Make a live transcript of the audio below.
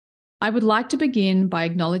I would like to begin by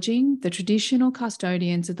acknowledging the traditional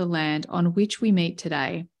custodians of the land on which we meet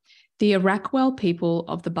today, the Arakwal people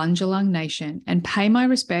of the Bundjalung Nation, and pay my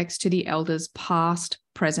respects to the elders past,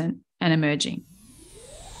 present, and emerging.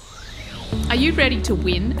 Are you ready to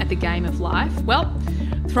win at the game of life? Well,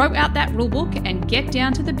 throw out that rulebook and get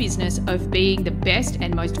down to the business of being the best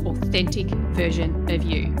and most authentic version of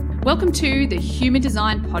you. Welcome to the Human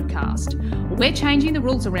Design Podcast. We're changing the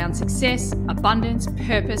rules around success, abundance,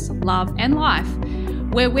 purpose, love, and life,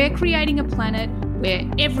 where we're creating a planet where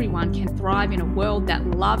everyone can thrive in a world that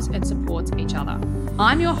loves and supports each other.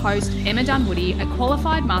 I'm your host, Emma Dunwoody, a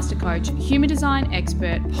qualified master coach, human design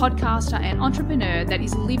expert, podcaster, and entrepreneur that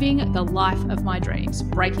is living the life of my dreams,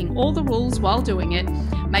 breaking all the rules while doing it,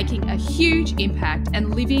 making a huge impact,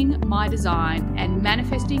 and living my design and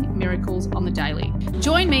manifesting miracles on the daily.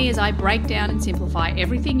 Join me as I break down and simplify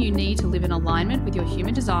everything you need to live in alignment with your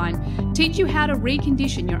human design, teach you how to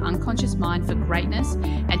recondition your unconscious mind for greatness,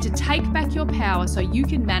 and to take back your power so you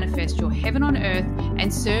can manifest your heaven on earth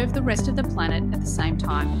and serve the rest of the planet at the same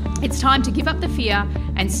time. It's time to give up the fear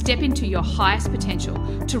and step into your highest potential,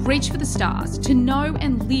 to reach for the stars, to know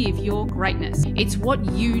and live your greatness. It's what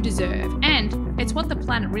you deserve, and it's what the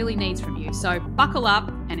planet really needs from you. So buckle up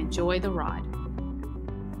and enjoy the ride.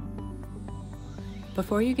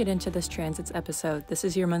 Before you get into this transits episode, this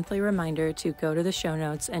is your monthly reminder to go to the show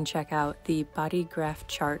notes and check out the BodyGraph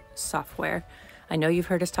chart software. I know you've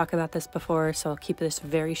heard us talk about this before, so I'll keep this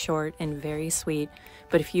very short and very sweet.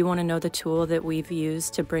 But if you want to know the tool that we've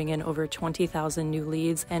used to bring in over 20,000 new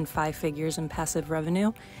leads and 5 figures in passive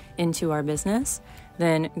revenue into our business,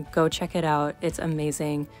 then go check it out. It's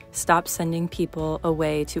amazing. Stop sending people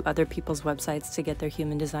away to other people's websites to get their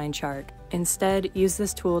human design chart. Instead, use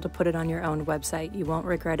this tool to put it on your own website. You won't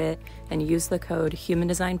regret it. And use the code Human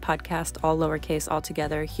Design Podcast, all lowercase all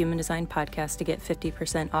together, Human Design Podcast, to get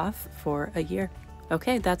 50% off for a year.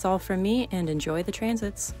 Okay, that's all from me, and enjoy the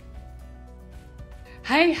transits.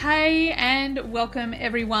 Hey, and welcome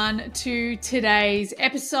everyone to today's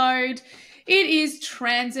episode. It is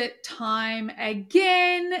transit time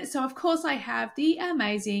again. So, of course, I have the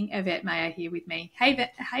amazing Yvette Mayer here with me. Hey,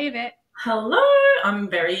 Yvette. Hello, I'm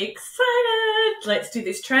very excited. Let's do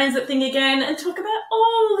this transit thing again and talk about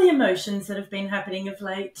all the emotions that have been happening of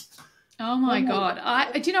late. Oh my God.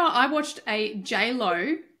 I watched a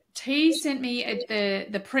J-Lo. T sent me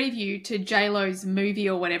the preview to J-Lo's movie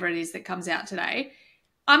or whatever it is that comes out today.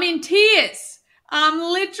 I'm in tears. I'm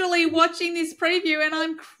literally watching this preview and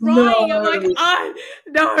I'm crying. No. I'm like, I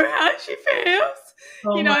know how she feels.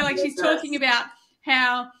 Oh, like she's talking about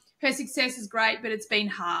how her success is great, but it's been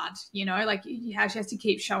hard, like how she has to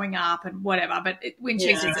keep showing up and whatever. But when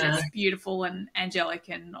she says it, it's beautiful and angelic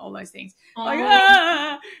and all those things.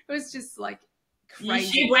 It was just like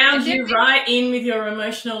crazy. She wound you right in with your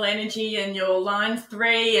emotional energy and your line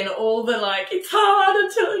 3 and all the it's hard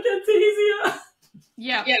until it gets easier.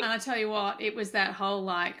 Yeah, and I tell you what, it was that whole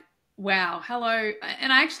wow, hello.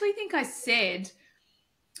 And I actually think I said,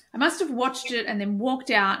 I must have watched it and then walked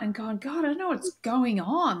out and gone, God, I don't know what's going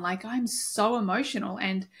on. I'm so emotional.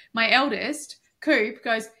 And my eldest, Coop,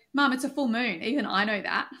 goes, Mum, it's a full moon. Even I know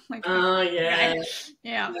that. Oh, yeah. Okay.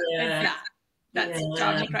 Yeah, it's that. That's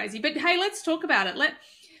driving me crazy. But, hey, let's talk about it.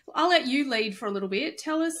 I'll let you lead for a little bit.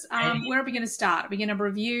 Tell us, where are we going to start? Are we going to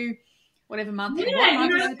review whatever month? What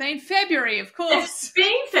month has it been? February, of course. It's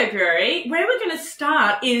been February. Where we're going to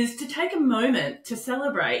start is to take a moment to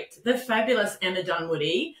celebrate the fabulous Emma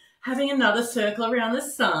Dunwoody having another circle around the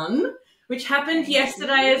sun, which happened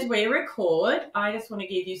yesterday as we record. I just want to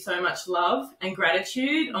give you so much love and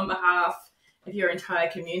gratitude on behalf of your entire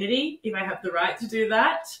community, if I have the right to do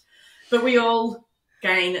that. But we all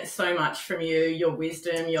gain so much from you, your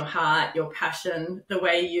wisdom, your heart, your passion, the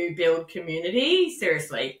way you build community.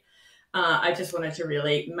 Seriously. I just wanted to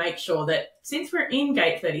really make sure that since we're in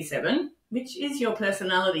Gate 37, which is your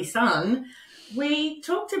personality sun, we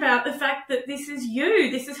talked about the fact that this is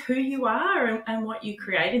you, this is who you are and what you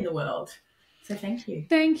create in the world. So thank you.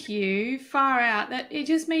 Thank you. Far out. That it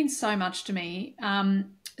just means so much to me.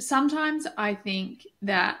 Sometimes I think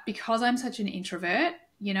that because I'm such an introvert,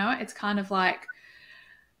 it's kind of like,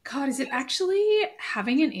 God, is it actually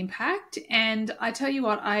having an impact? And I tell you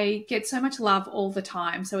what, I get so much love all the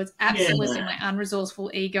time. So it's absolutely my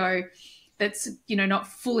unresourceful ego that's, not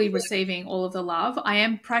fully receiving all of the love. I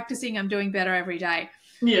am practicing. I'm doing better every day.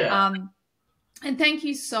 Yeah. And thank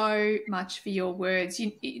you so much for your words.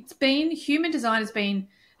 Human design has been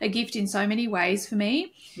a gift in so many ways for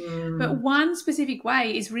me. But one specific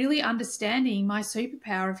way is really understanding my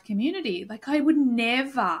superpower of community. I would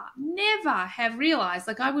never have realized,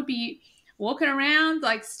 I would be walking around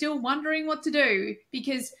like still wondering what to do,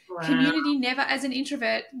 because community never, as an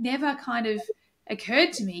introvert, never kind of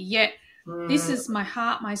occurred to me. Yet this is my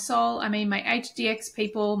heart, my soul. I mean, my HDX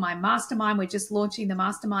people, my mastermind, we're just launching the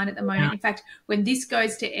mastermind at the moment. In fact, when this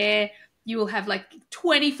goes to air, you will have like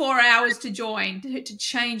 24 hours to join to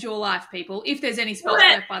change your life, people, if there's any spots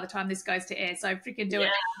left by the time this goes to air. So freaking do it.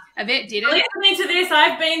 Yvette did it. Listening to this,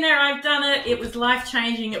 I've been there, I've done it. It was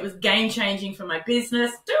life-changing. It was game-changing for my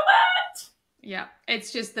business. Do it! Yeah,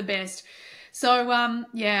 it's just the best. So,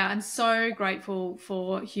 I'm so grateful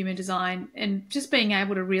for human design and just being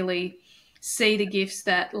able to really see the gifts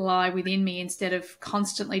that lie within me instead of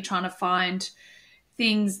constantly trying to find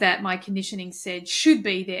things that my conditioning said should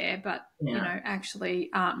be there, but,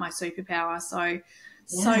 actually aren't my superpower. So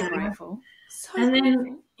grateful.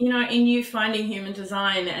 Then, in you finding human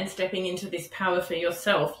design and stepping into this power for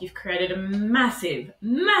yourself, you've created a massive,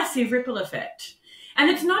 massive ripple effect. And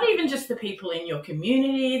it's not even just the people in your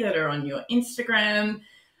community that are on your Instagram.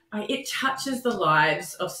 It touches the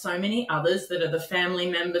lives of so many others that are the family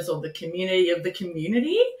members or the community of the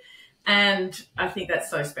community. And I think that's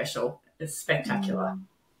so special. It's spectacular.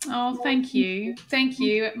 Oh, thank you. Thank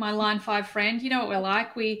you, my Line 5 friend. You know what we're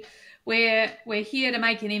like. We're here to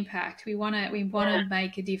make an impact. We want to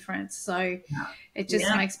make a difference. So it just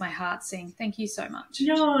makes my heart sing. Thank you so much.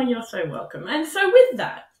 No, you're so welcome. And so with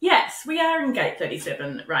that, yes, we are in gate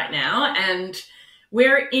 37 right now, and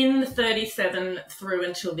we're in 37 through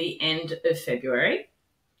until the end of February.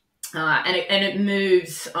 And it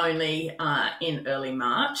moves only in early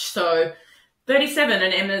March. So 37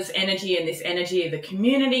 and Emma's energy and this energy of the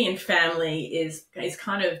community and family is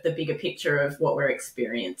kind of the bigger picture of what we're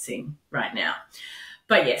experiencing right now.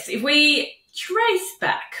 But yes, if we trace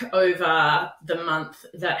back over the month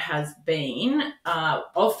that has been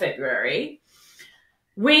of February,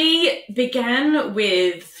 we began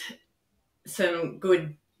with some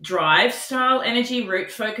good drive style energy,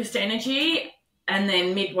 root focused energy. And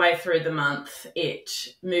then midway through the month,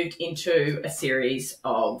 it moved into a series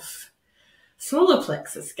of solar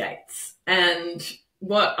plexus gates. And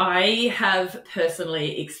what I have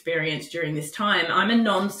personally experienced during this time, I'm a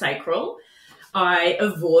non-sacral. I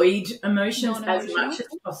avoid emotions as much as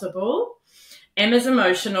possible. Emma's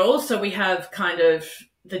emotional, so we have kind of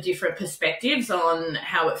the different perspectives on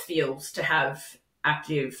how it feels to have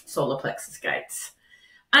active solar plexus gates.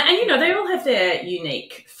 And they all have their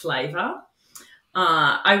unique flavour.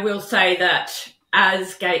 I will say that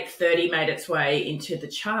as gate 30 made its way into the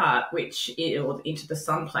chart, or into the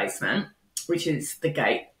sun placement, which is the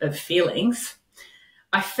gate of feelings,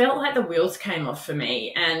 I felt like the wheels came off for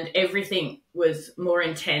me and everything was more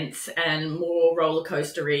intense and more roller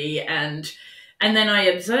coastery. And then I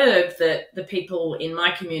observed that the people in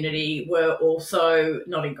my community were also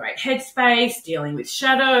not in great headspace, dealing with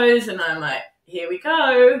shadows. And I'm like, here we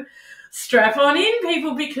go. Strap on in,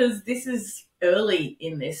 people, because this is early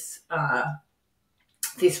in this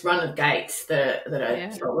this run of gates that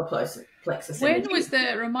are solar plexus. When was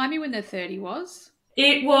remind me when the 30 was?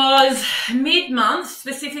 It was mid-month,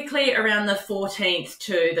 specifically around the 14th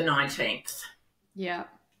to the 19th. Yeah.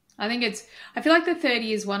 I feel like the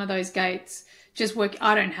 30 is one of those gates,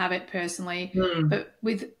 I don't have it personally, but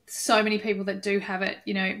with so many people that do have it,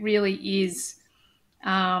 it really is,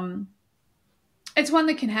 it's one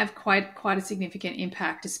that can have quite a significant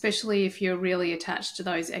impact, especially if you're really attached to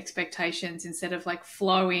those expectations instead of like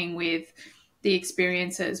flowing with the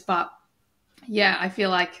experiences. But yeah, I feel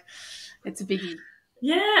like it's a biggie.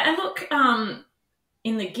 Yeah, and look,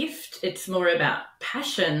 in the gift, it's more about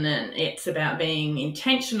passion and it's about being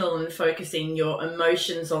intentional and focusing your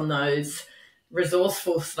emotions on those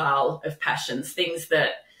resourceful style of passions, things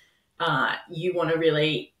that you want to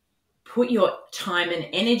really put your time and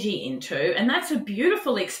energy into. And that's a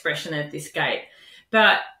beautiful expression of this gate.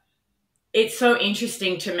 But it's so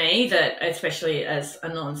interesting to me that, especially as a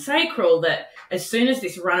non-sacral, that as soon as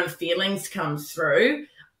this run of feelings comes through,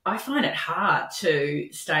 I find it hard to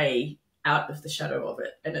stay out of the shadow of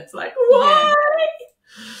it. And it's like, why?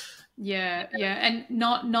 Yeah. And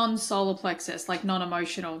not non-solar plexus, like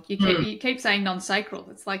non-emotional. You keep saying non-sacral.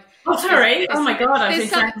 It's like, oh, sorry. Oh my God.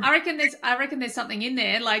 I reckon there's something in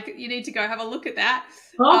there. Like you need to go have a look at that.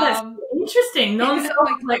 Oh, that's interesting.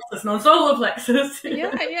 Non-solar plexus, non-solar plexus.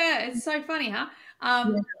 Yeah. It's so funny, huh?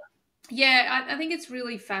 I think it's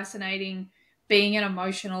really fascinating being an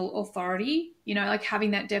emotional authority, like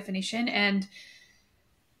having that definition and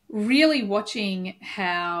really watching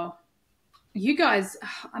how you guys,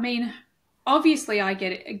 obviously I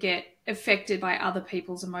get affected by other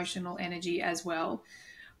people's emotional energy as well,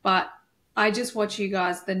 but I just watch you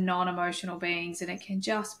guys, the non-emotional beings, and it can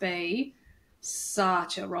just be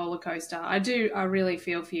such a roller coaster. I really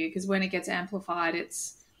feel for you, because when it gets amplified,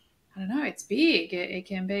 I don't know, it's big. It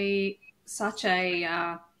can be such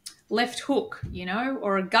a left hook,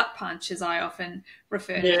 or a gut punch, as I often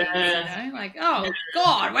refer to things, like, oh,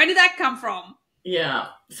 God, where did that come from? Yeah.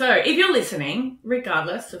 So if you're listening,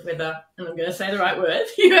 regardless of whether, and I'm going to say the right word,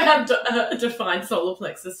 you have a defined solar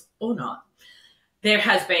plexus or not, there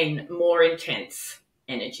has been more intense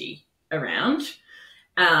energy around.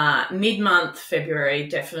 Mid-month February,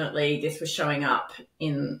 definitely this was showing up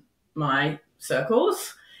in my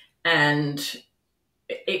circles, and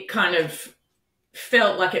it kind of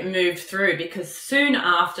felt like it moved through, because soon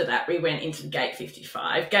after that we went into gate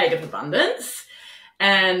 55, gate of abundance,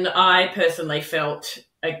 and I personally felt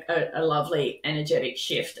a lovely energetic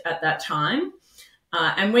shift at that time.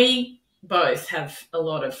 And we both have a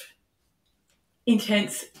lot of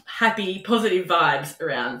intense, happy, positive vibes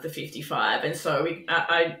around the 55. And so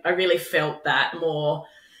I really felt that more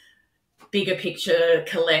bigger picture,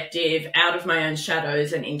 collective, out of my own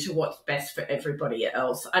shadows and into what's best for everybody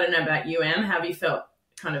else. I don't know about you, Em. How have you felt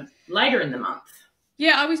kind of later in the month?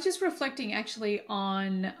 Yeah, I was just reflecting actually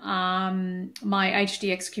on my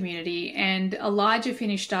HDX community, and Elijah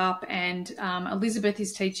finished up, and Elizabeth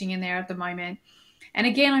is teaching in there at the moment. And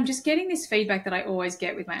again, I'm just getting this feedback that I always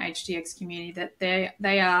get with my HDX community, that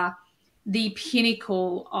they are the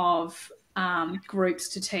pinnacle of groups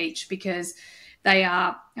to teach, because they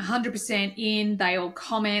are 100% in, they all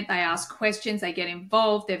comment, they ask questions, they get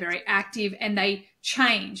involved, they're very active, and they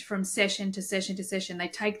change from session to session to session. They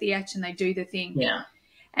take the action, they do the thing. Yeah.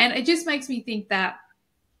 And it just makes me think that,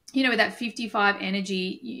 with that 55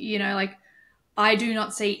 energy, like, I do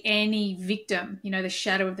not see any victim, the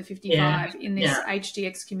shadow of the 55 in this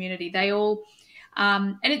HDX community. They all,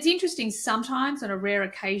 and it's interesting, sometimes on a rare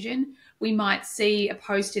occasion, we might see a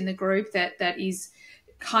post in the group that is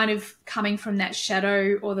kind of coming from that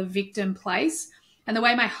shadow or the victim place. And the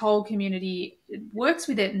way my whole community works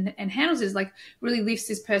with it and handles it is like really lifts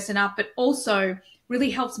this person up, but also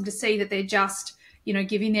really helps them to see that they're just,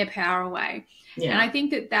 giving their power away. Yeah. And I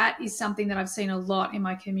think that is something that I've seen a lot in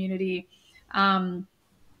my community in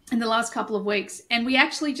the last couple of weeks. And we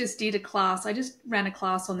actually just did a class. I just ran a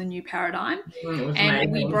class on the new paradigm, and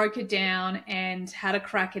amazing. We broke it down and had a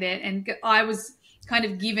crack at it. And I was kind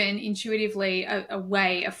of given intuitively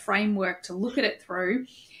a framework to look at it through.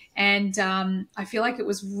 And I feel like it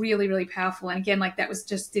was really, really powerful. And again, like, that was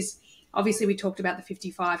just this, obviously we talked about the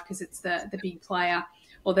 55 because it's the big player,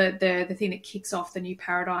 or the thing that kicks off the new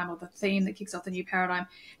paradigm, or the theme that kicks off the new paradigm.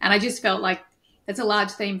 And I just felt like that's a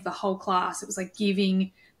large theme for the whole class. It was like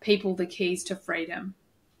giving people the keys to freedom.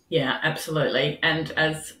 Yeah, absolutely. And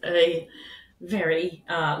as a very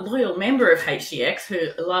loyal member of HDX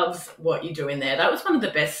who loves what you do in there, that was one of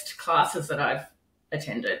the best classes that I've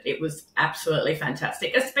attended. It was absolutely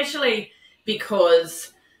fantastic, especially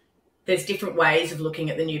because there's different ways of looking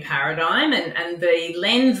at the new paradigm, and the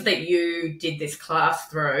lens that you did this class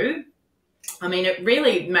through, I mean, it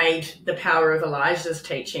really made the power of Elijah's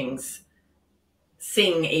teachings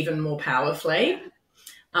sing even more powerfully.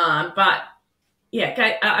 But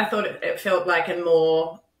yeah, I thought it felt like a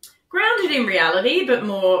more grounded in reality, but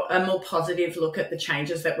a more positive look at the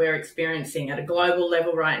changes that we're experiencing at a global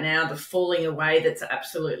level right now, the falling away that's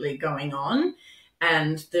absolutely going on,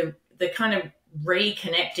 and the kind of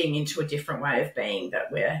reconnecting into a different way of being that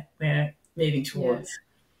we're moving towards. Yeah.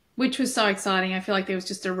 Which was so exciting. I feel like there was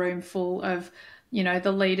just a room full of,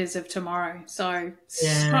 the leaders of tomorrow. So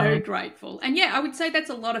grateful. And yeah, I would say that's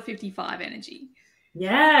a lot of 55 energy.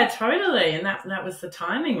 Yeah, totally. And that was the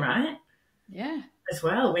timing, right? Yeah. As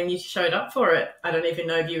well, when you showed up for it. I don't even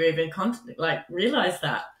know if you even realised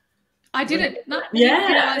that. I didn't. I didn't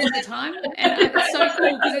realise at the time. And it's so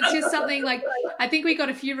cool, because it's just something like, I think we got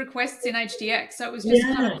a few requests in HDX. So it was just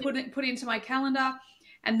kind of put into my calendar.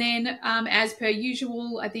 And then as per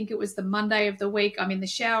usual, I think it was the Monday of the week, I'm in the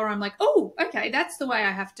shower. I'm like, oh, okay, that's the way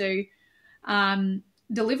I have to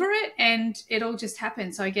deliver it. And it all just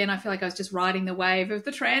happened. So again, I feel like I was just riding the wave of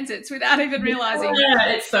the transits without even realising. Yeah,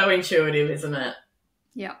 it's so intuitive, isn't it?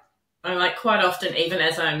 Yeah. I'm like, quite often, even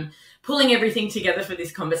as I'm pulling everything together for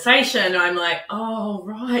this conversation, I'm like, oh,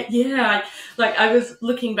 right, yeah. Like, I was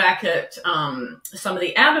looking back at some of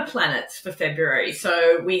the outer planets for February.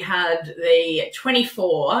 So we had the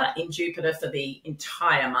 24 in Jupiter for the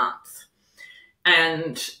entire month.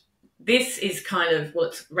 And this is kind of,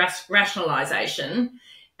 it's rationalization.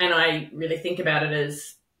 And I really think about it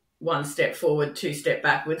as one step forward, two step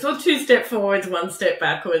backwards, or two step forwards, one step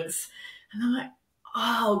backwards. And I'm like,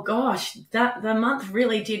 Oh gosh, that the month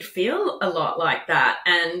really did feel a lot like that.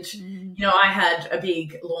 And, I had a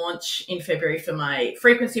big launch in February for my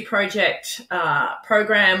Frequency Project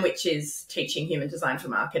program, which is teaching human design for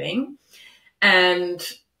marketing. And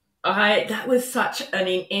that was such an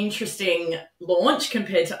interesting launch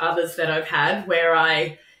compared to others that I've had, where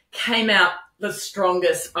I came out the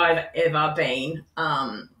strongest I've ever been.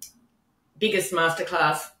 Biggest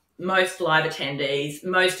masterclass, most live attendees,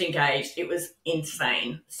 most engaged. It was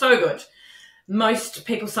insane. So good. Most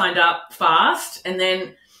people signed up fast. And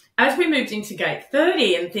then as we moved into gate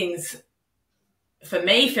 30 and things for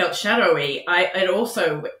me felt shadowy, it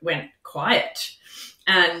also went quiet.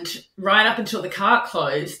 And right up until the cart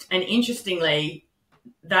closed. And interestingly,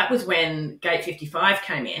 that was when gate 55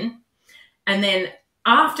 came in. And then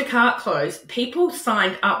after cart closed, people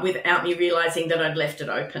signed up without me realizing that I'd left it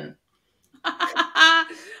open. I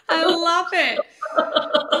love it.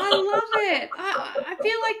 I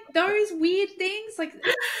feel like those weird things, like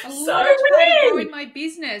a large part of growing my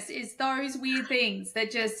business is those weird things that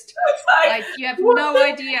just like you have no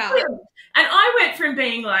idea. And I went from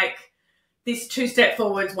being like this 2 step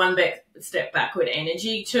forwards, 1 step backward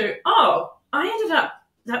energy to, I ended up,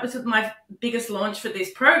 that was my biggest launch for this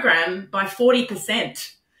program by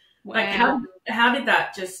 40%. Wow. Like how did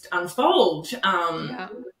that just unfold?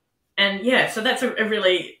 And so that's a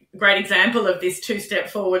really great example of this 2 step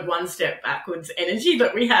forward, 1 step backwards energy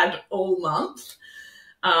that we had all month.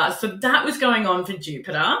 So that was going on for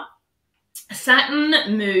Jupiter.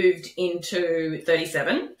 Saturn moved into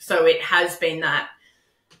 37. So it has been that,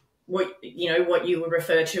 what you would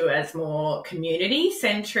refer to as more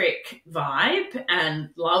community-centric vibe and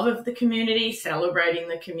love of the community, celebrating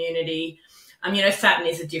the community. Saturn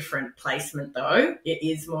is a different placement, though. It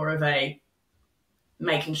is more of a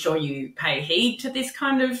making sure you pay heed to this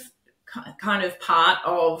kind of part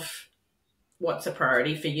of what's a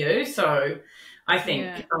priority for you. So I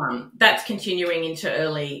think that's continuing into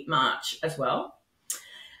early March as well.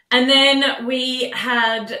 And then we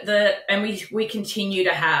had we continue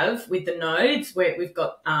to have with the nodes, where we've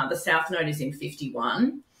got the South node is in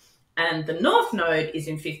 51 and the North node is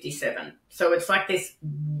in 57. So it's like this,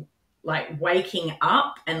 like waking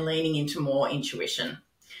up and leaning into more intuition.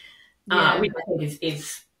 Which I think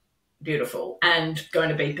is beautiful and going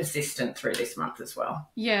to be persistent through this month as well.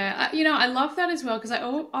 Yeah, I love that as well, because I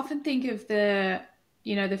often think of the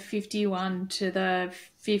 51 to the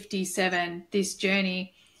 57, this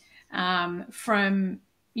journey from,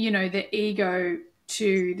 the ego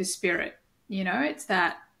to the spirit. It's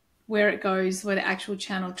that where it goes, where the actual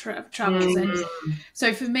channel travels. And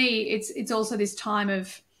so for me, it's also this time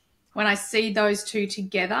of when I see those two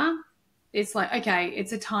together, it's like, okay,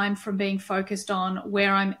 it's a time from being focused on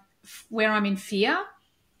where I'm in fear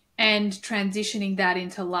and transitioning that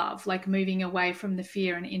into love, like moving away from the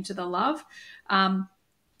fear and into the love. Not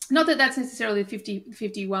that that's necessarily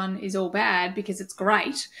 51 is all bad, because it's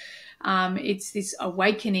great. It's this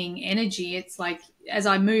awakening energy. It's like, as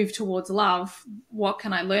I move towards love, what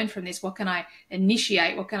can I learn from this? What can I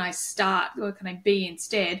initiate? What can I start? What can I be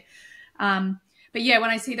instead? But yeah, when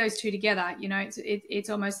I see those two together, it's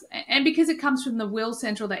almost, and because it comes from the will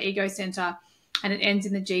center or the ego center, and it ends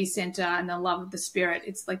in the G center and the love of the spirit,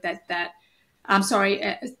 it's like that. I'm sorry,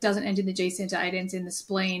 it doesn't end in the G center. It ends in the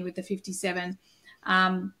spleen with the 57.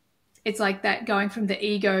 It's like that going from the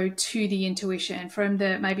ego to the intuition, from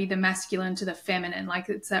maybe the masculine to the feminine. Like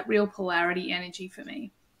it's that real polarity energy for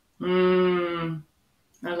me. I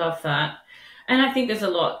love that. And I think there's a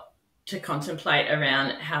lot to contemplate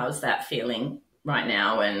around how's that feeling right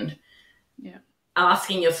now, and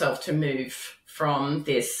asking yourself to move from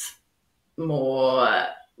this more,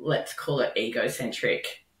 let's call it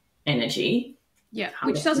egocentric energy. Yeah,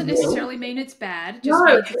 which doesn't necessarily mean it's bad. It just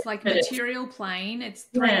means it's like material plane. It's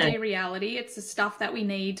 3D reality. It's the stuff that we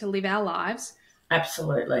need to live our lives.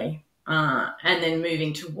 Absolutely. And then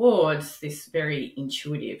moving towards this very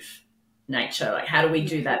intuitive nature. Like, how do we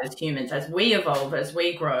do that as humans? As we evolve, as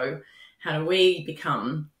we grow, how do we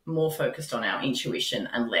become more focused on our intuition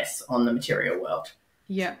and less on the material world?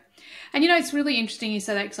 Yeah. And, it's really interesting you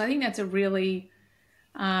say that, because I think that's a really,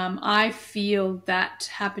 I feel that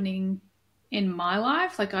happening in my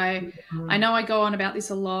life. Like I know I go on about this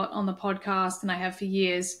a lot on the podcast, and I have for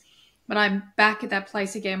years, but I'm back at that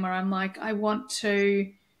place again where I'm like, I want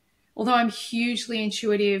to, although I'm hugely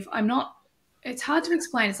intuitive, it's hard to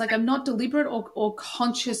explain. It's like I'm not deliberate or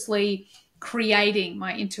consciously creating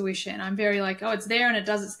my intuition. I'm very like, it's there and it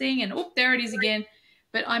does its thing, and there it is again.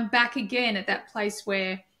 But I'm back again at that place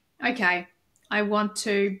where, okay, I want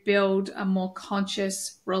to build a more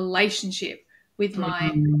conscious relationship with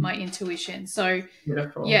my intuition. So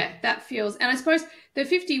beautiful. Yeah, that feels, and I suppose the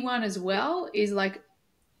 51 as well is like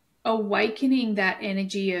awakening that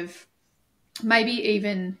energy of maybe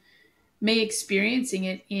even me experiencing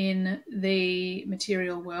it in the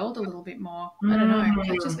material world a little bit more. I don't know.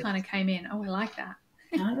 That just kind of came in. Oh, I like that.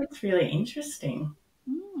 Oh, that's really interesting.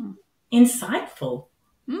 Insightful.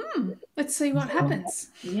 Let's see what happens.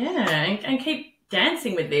 Yeah, and keep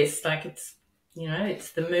dancing with this. Like it's, you know,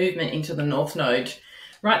 it's the movement into the North Node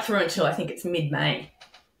right through until I think it's mid-May.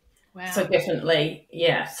 Wow. So definitely,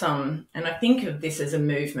 yeah, and I think of this as a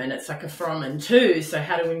movement. It's like a from and to. So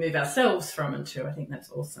how do we move ourselves from and to? I think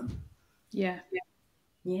that's awesome. Yeah.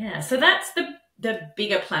 Yeah. So that's the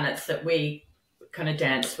bigger planets that we kind of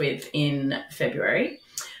dance with in February.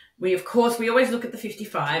 We, of course, we always look at the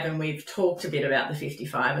 55, and we've talked a bit about the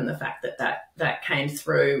 55 and the fact that came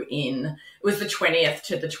through it was the 20th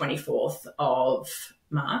to the 24th of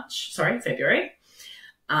February.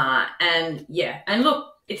 And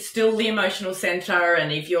look, it's still the emotional center.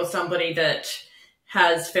 And if you're somebody that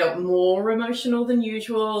has felt more emotional than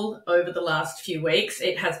usual over the last few weeks,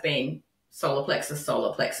 it has been solar plexus,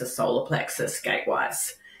 solar plexus, solar plexus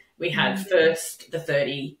gatewise. We had first the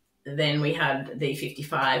 30, then we had the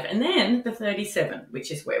 55, and then the 37, which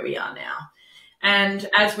is where we are now. And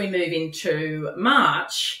as we move into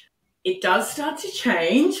March, it does start to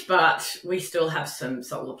change, but we still have some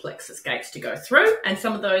solar plexus gates to go through, and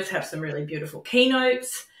some of those have some really beautiful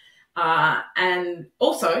keynotes. And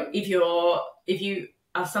also, if you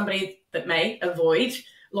are somebody that may avoid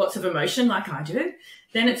lots of emotion like I do,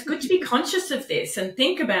 then it's good to be conscious of this and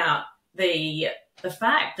think about the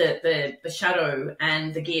fact that the shadow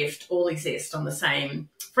and the gift all exist on the same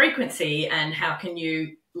frequency, and how can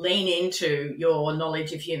you lean into your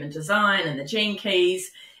knowledge of human design and the gene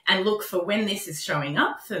keys and look for, when this is showing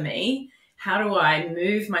up for me, how do I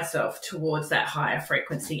move myself towards that higher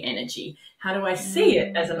frequency energy? How do I see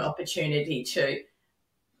it as an opportunity to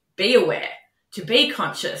be aware, to be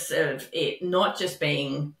conscious of it not just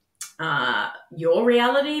being your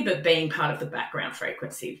reality, but being part of the background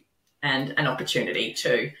frequency, and an opportunity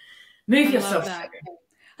to move yourself through.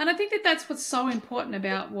 And I think that that's what's so important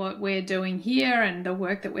about what we're doing here and the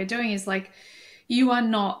work that we're doing is, like, you are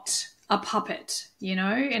not a puppet, you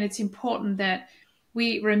know, and it's important that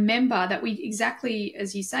we remember that we, exactly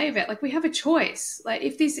as you say, Yvette, like, we have a choice. Like,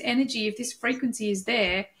 if this energy, if this frequency is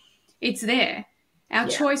there, it's there. Our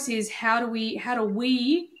choice is, how do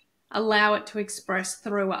we allow it to express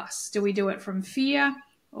through us? Do we do it from fear,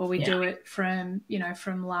 or we do it from,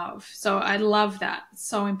 from love? So I love that. It's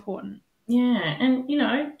so important. Yeah. And,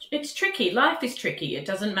 it's tricky. Life is tricky. It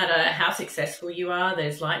doesn't matter how successful you are.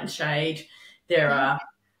 There's light and shade. There are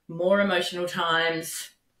more emotional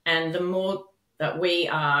times. And the more that we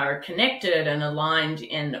are connected and aligned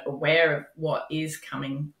and aware of what is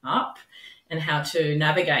coming up and how to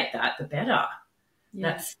navigate that, the better.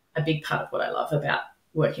 Yeah. That's a big part of what I love about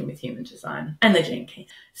working with human design and the gene key.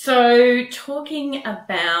 So talking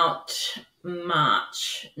about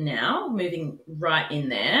March now, moving right in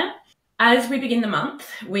there. As we begin the month,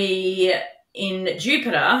 we, in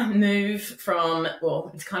Jupiter, move from,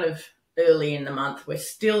 well, it's kind of early in the month. We're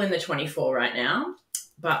still in the 24 right now,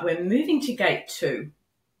 but we're moving to gate 2.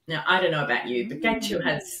 Now, I don't know about you, but gate 2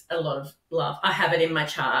 has a lot of love. I have it in my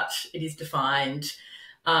chart. It is defined.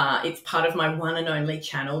 It's part of my one and only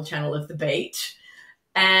channel of the beat.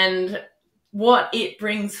 And what it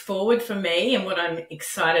brings forward for me, and what I'm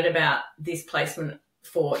excited about this placement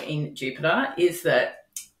for in Jupiter, is that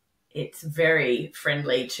it's very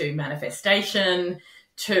friendly to manifestation,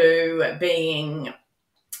 to being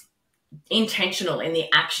intentional in the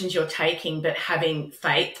actions you're taking, but having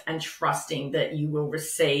faith and trusting that you will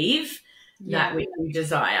receive that which you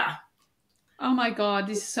desire. Oh my God,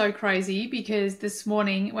 this is so crazy, because this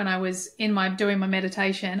morning when I was doing my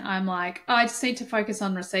meditation, I'm like, I just need to focus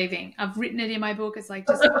on receiving. I've written it in my book. It's like,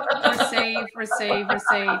 just receive, receive,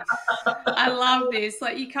 receive. I love this.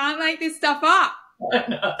 Like, you can't make this stuff up. I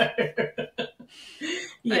know.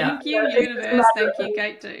 Thank you, universe. Thank you,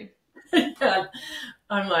 gate 2.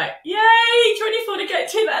 I'm like, yay, 24 to gate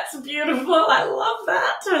 2. That's beautiful. I love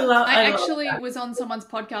that. I actually was on someone's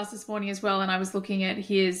podcast this morning as well, and I was looking at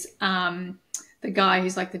his the guy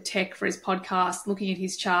who's like the tech for his podcast, looking at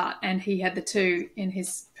his chart, and he had the 2 in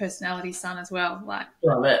his personality sun as well. Like,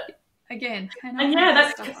 love it. Again, and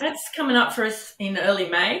that's coming up for us in early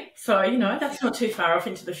May. So, that's not too far off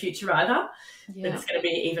into the future either. Yeah. It's going to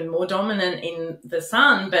be even more dominant in the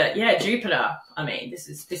sun. But Jupiter, I mean, this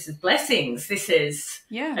is blessings. This is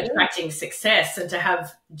attracting success. And to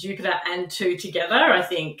have Jupiter and 2 together, I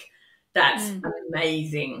think that's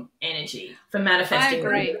amazing energy for manifesting. I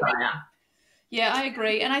agree. Yeah, I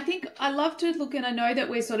agree. And I think I love to look, and I know that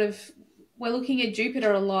we're looking at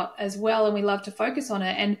Jupiter a lot as well, and we love to focus on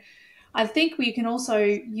it. And I think we can also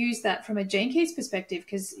use that from a Gene Keys perspective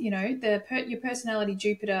because, your personality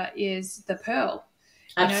Jupiter is the pearl.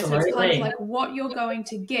 So it's kind of Absolutely. like what you're going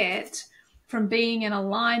to get from being in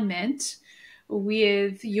alignment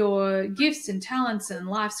with your gifts and talents and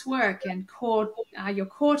life's work and your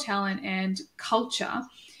core talent and culture.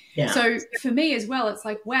 Yeah. So for me as well, it's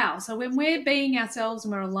like, wow. So when we're being ourselves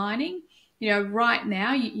and we're aligning, right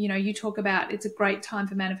now, you talk about it's a great time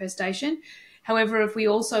for manifestation. However, if we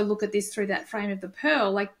also look at this through that frame of the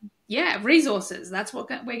pearl, like, yeah, resources, that's what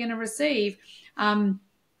we're going to receive.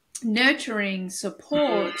 Nurturing,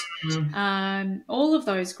 support, all of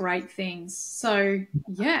those great things. So,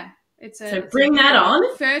 yeah, bring that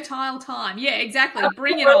on. Fertile time. Yeah, exactly.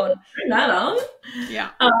 Bring it on. Bring that on.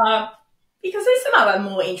 Yeah. Because there's some other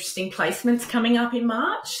more interesting placements coming up in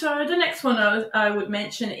March. So the next one I would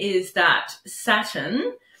mention is that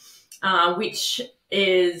Saturn, which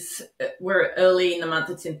is, we're early in the month,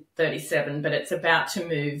 it's in 37, but it's about to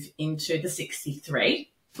move into the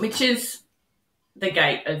 63, which is the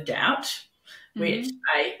gate of doubt, which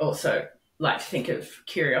I also like to think of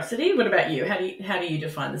curiosity. What about you? How do you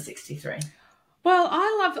define the 63? Well,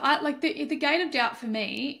 I like the gate of doubt for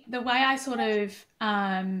me. The way I sort of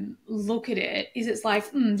look at it is, it's like,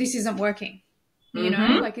 this isn't working.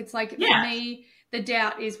 Like it's like, for me, the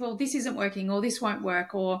doubt is, well, this isn't working, or this won't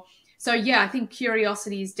work, or so. Yeah, I think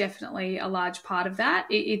curiosity is definitely a large part of that.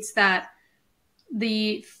 It's that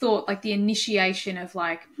the thought, like the initiation of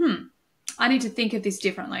like, I need to think of this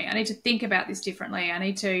differently. I need to think about this differently. I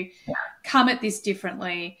need to come at this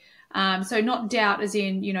differently. So not doubt as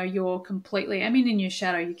in, you're completely, in your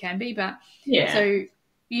shadow you can be, but so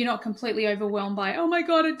you're not completely overwhelmed by, oh my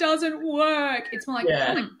God, it doesn't work. It's more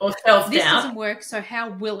like, or self-doubt. This doesn't work, so how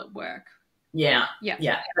will it work? Yeah.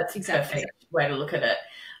 That's exactly a perfect way to look at it.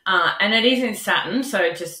 And it is in Saturn,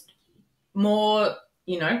 so just more,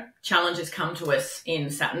 challenges come to us in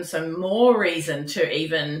Saturn, so more reason to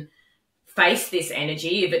even face this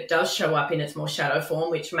energy if it does show up in its more shadow form,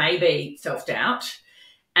 which may be self-doubt.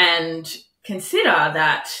 And consider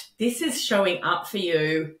that this is showing up for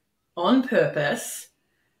you on purpose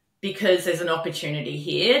because there's an opportunity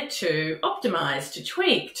here to optimize, to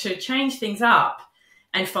tweak, to change things up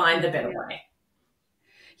and find the better way.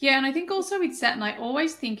 Yeah, and I think also with Saturn, I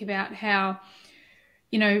always think about how,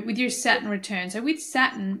 with your Saturn return. So with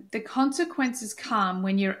Saturn, the consequences come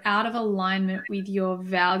when you're out of alignment with your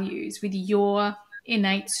values, with your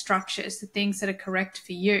innate structures, the things that are correct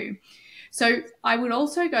for you. So I would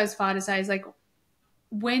also go as far to say is like,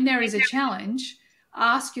 when there is a challenge,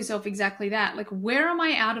 ask yourself exactly that. Like, where am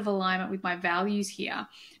I out of alignment with my values here?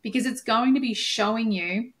 Because it's going to be showing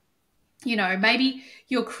you, maybe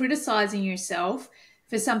you're criticizing yourself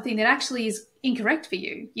for something that actually is incorrect for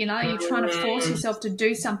you. You're trying to force yourself to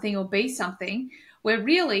do something or be something where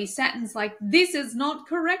really Saturn's like, this is not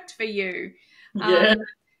correct for you. Yeah.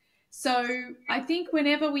 So I think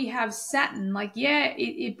whenever we have Saturn, like,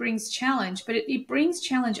 it brings challenge, but it brings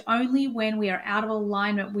challenge only when we are out of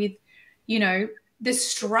alignment with, the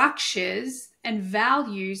structures and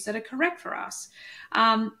values that are correct for us.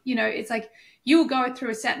 It's like you'll go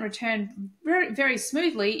through a Saturn return very, very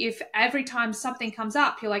smoothly if every time something comes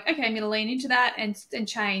up, you're like, okay, I'm going to lean into that and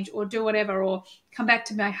change or do whatever, or come back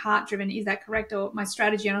to my heart-driven, is that correct? Or my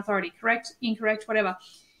strategy and authority, correct, incorrect, whatever.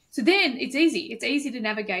 So then it's easy. It's easy to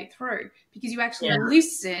navigate through because you actually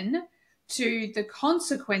listen to the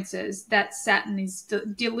consequences that Saturn is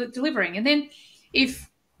delivering. And then if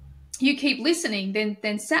you keep listening,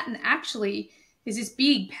 then Saturn actually is this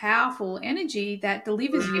big, powerful energy that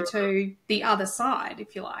delivers you to the other side,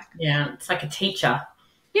 if you like. Yeah, it's like a teacher.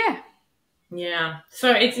 Yeah. Yeah.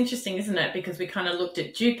 So it's interesting, isn't it? Because we kind of looked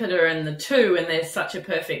at Jupiter and the two, and there's such a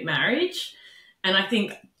perfect marriage. And I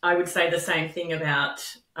think I would say the same thing about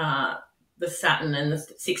the Saturn and the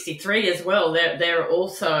 63 as well. They're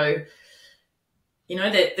also,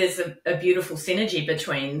 there's a beautiful synergy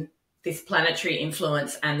between this planetary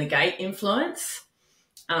influence and the gate influence,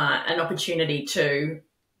 an opportunity to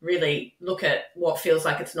really look at what feels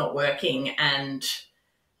like it's not working, and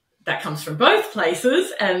that comes from both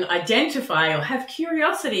places, and identify or have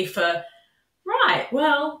curiosity for, right,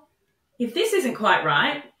 well, if this isn't quite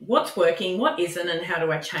right, what's working, what isn't, and how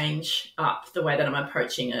do I change up the way that I'm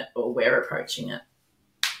approaching it or we're approaching it?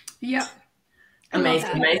 Yeah.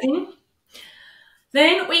 Amazing.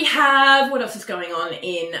 Then we have, what else is going on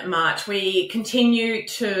in March? We continue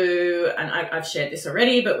to, and I've shared this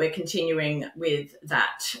already, but we're continuing with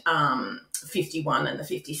that 51 and the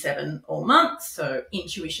 57 all month. So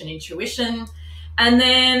intuition. And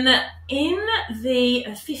then in the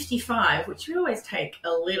 55, which we always take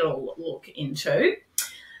a little look into,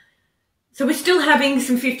 so we're still having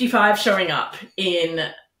some 55 showing up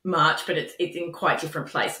in March, but it's in quite different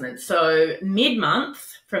placements. So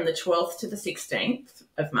mid-month, from the 12th to the 16th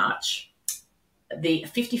of March, the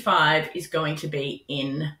 55 is going to be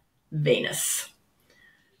in Venus.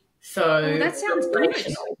 So that sounds good.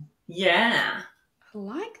 Yeah. I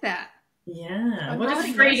like that. Yeah. What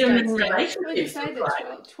does freedom in relationships What did you say, look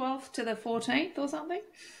like? the 12th to the 14th or something?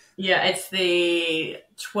 Yeah, it's the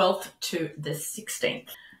 12th to the 16th.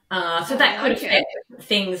 So that could affect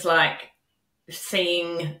things like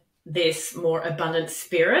seeing this more abundant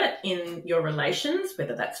spirit in your relations,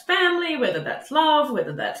 whether that's family, whether that's love,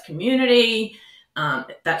 whether that's community.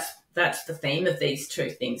 That's the theme of these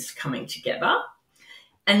two things coming together.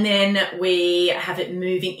 And then we have it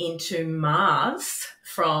moving into Mars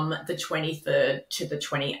from the 23rd to the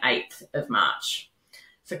 28th of March.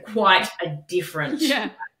 So quite a different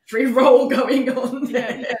free role going on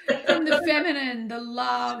there. Yeah. From the feminine, the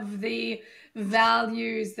love, the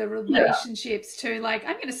values, the relationships to like,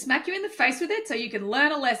 I'm going to smack you in the face with it so you can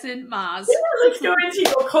learn a lesson, Mars. Yeah, let's go into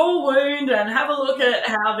your core wound and have a look at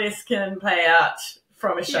how this can play out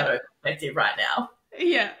from a shadow perspective right now.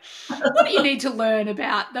 Yeah. What do you need to learn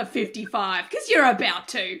about the 55? Because you're about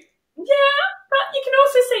to. Yeah, but you can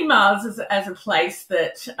also see Mars as a place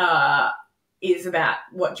that is about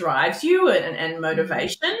what drives you and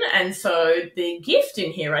motivation. And so the gift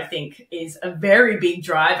in here, I think, is a very big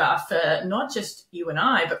driver for not just you and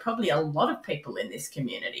I, but probably a lot of people in this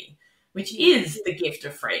community, which is the gift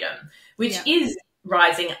of freedom, which is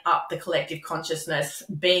rising up the collective consciousness,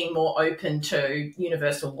 being more open to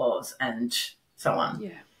universal laws and so on.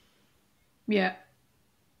 Yeah.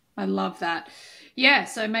 I love that. Yeah.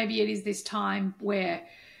 So maybe it is this time where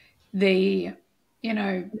because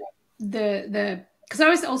I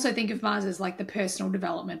always also think of Mars as like the personal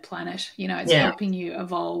development planet, it's helping you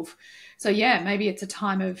evolve. So maybe it's a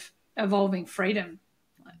time of evolving freedom.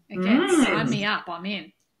 Again, sign me up. I'm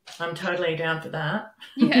in. I'm totally down for that.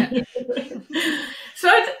 Yeah. So,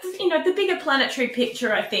 the bigger planetary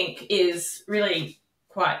picture, I think, is really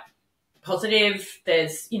quite positive.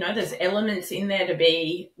 There's elements in there to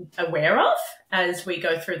be aware of as we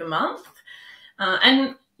go through the month.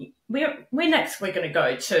 And we're going to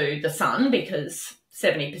go to the sun because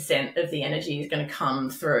 70% of the energy is going to come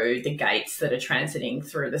through the gates that are transiting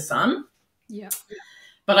through the sun. Yeah.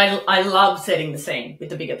 But I love setting the scene with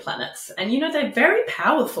the bigger planets. And, they're very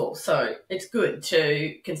powerful. So it's good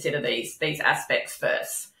to consider these aspects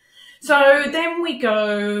first. So then we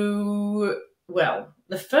go,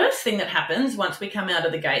 the first thing that happens once we come out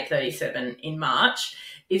of the gate 37 in March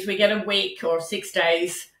is we get a week or 6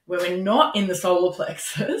 days where we're not in the solar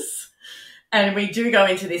plexus and we do go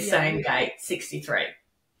into this same gate 63.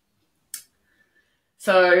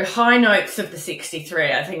 So high notes of the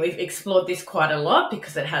 63, I think we've explored this quite a lot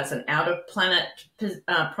because it has an outer planet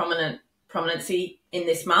prominency in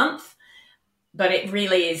this month, but it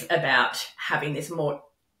really is about having this more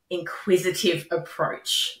inquisitive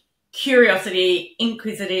approach. Curiosity,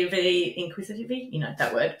 inquisitivity,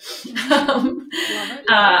 that word. Love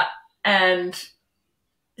it. And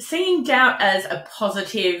seeing doubt as a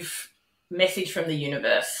positive message from the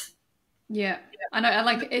universe. Yeah. I know. I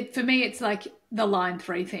like it. For me, it's like the line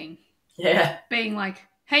 3 thing. Yeah. Being like,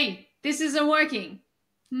 hey, this isn't working.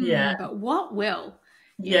 But what will?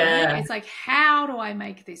 It's like, how do I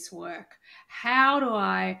make this work? How do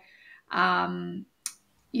I,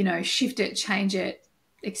 shift it, change it,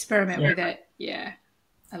 experiment with it? Yeah.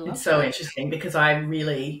 I love it's so interesting because I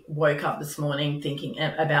really woke up this morning thinking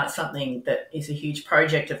about something that is a huge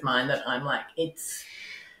project of mine that I'm like, it's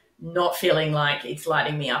not feeling like it's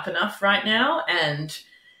lighting me up enough right now. And,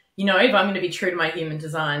 if I'm going to be true to my human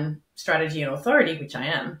design strategy and authority, which I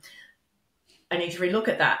am, I need to relook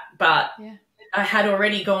at that. But I had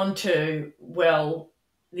already gone to,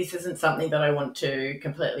 this isn't something that I want to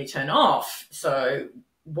completely turn off. So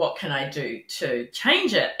what can I do to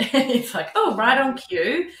change it? It's like, right on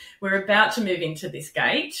cue. We're about to move into this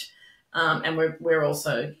gate. And we're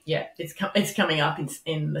also, it's coming up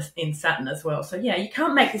in Saturn as well. So, you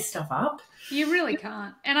can't make this stuff up. You really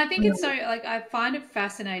can't. And I think it's so, I find it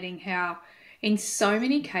fascinating how in so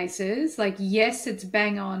many cases, yes, it's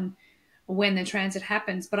bang on when the transit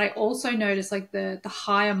happens, but I also notice the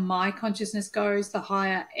higher my consciousness goes, the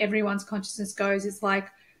higher everyone's consciousness goes. It's like,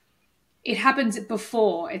 it happens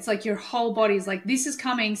before. It's like your whole body is like, this is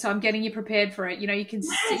coming, so I'm getting you prepared for it. You can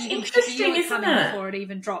see, you can feel it coming before it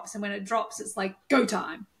even drops. And when it drops, it's like go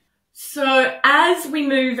time. So as we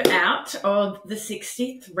move out of the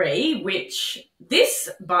 63, which this,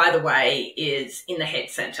 by the way, is in the head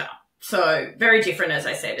center. So very different, as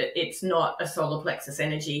I said, it's not a solar plexus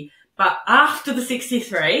energy. But after the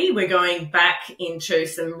 63, we're going back into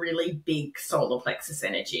some really big solar plexus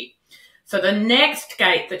energy. So the next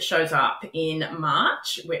gate that shows up in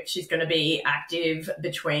March, which is going to be active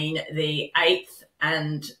between the 8th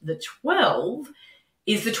and the 12th,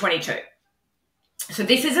 is the 22. So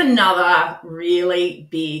this is another really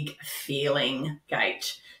big feeling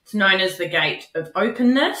gate. It's known as the gate of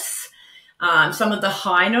openness. Some of the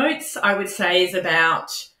high notes, I would say, is about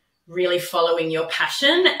really following your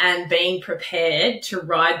passion and being prepared to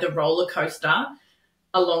ride the roller coaster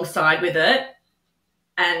alongside with it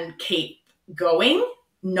and keep going,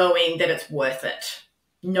 knowing that it's worth it,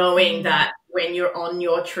 knowing that when you're on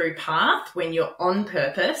your true path, when you're on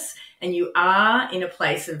purpose and you are in a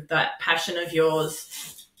place of that passion of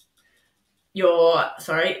yours,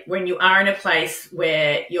 when you are in a place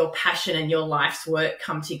where your passion and your life's work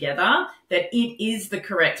come together, that it is the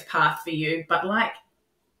correct path for you. But like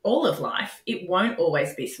all of life, it won't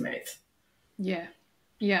always be smooth. Yeah.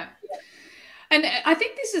 Yeah. And I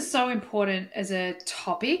think this is so important as a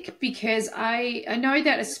topic because I know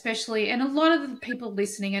that especially, and a lot of the people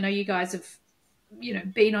listening, I know you guys have,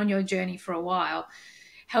 been on your journey for a while.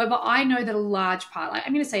 However, I know that a large part,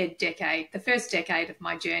 I'm going to say a decade, the first decade of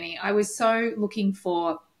my journey, I was so looking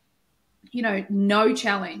for, no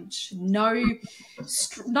challenge,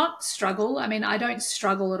 not struggle. I mean, I don't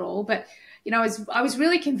struggle at all, but, I was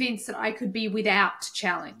really convinced that I could be without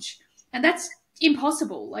challenge. And that's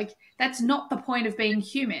impossible. Like, that's not the point of being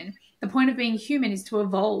human. The point of being human is to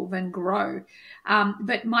evolve and grow.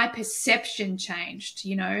 But my perception changed,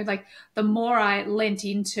 like the more I lent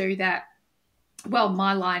into that, well,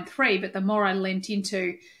 my line 3, but the more I lent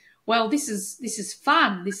into, well, this is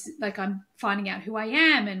fun. This is like, I'm finding out who I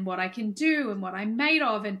am and what I can do and what I'm made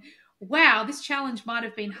of. And wow, this challenge might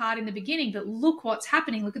have been hard in the beginning, but look what's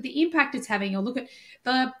happening. Look at the impact it's having, or look at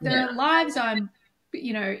the lives I'm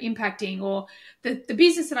impacting, or the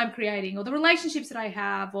business that I'm creating, or the relationships that I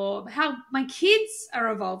have, or how my kids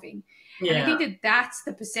are evolving. Yeah. And I think that that's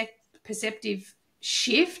the perceptive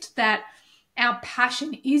shift, that our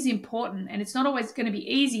passion is important, and it's not always going to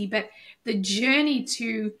be easy, but the journey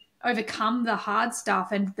to overcome the hard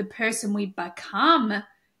stuff and the person we become,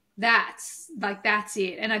 that's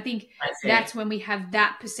it. And I think that's when we have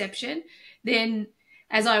that perception, then,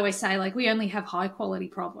 as I always say, like, we only have high quality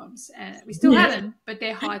problems, and we still have them, but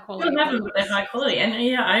they're high quality. They're high quality. And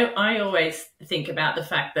I always think about the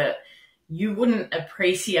fact that you wouldn't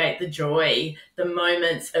appreciate the joy, the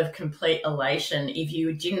moments of complete elation, if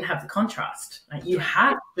you didn't have the contrast. Like, you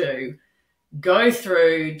have to go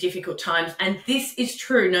through difficult times. And this is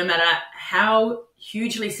true no matter how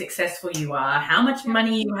hugely successful you are, how much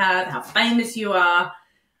money you have, how famous you are.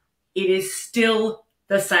 It is still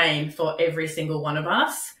the same for every single one of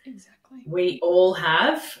us. Exactly. We all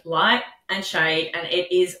have light and shade, and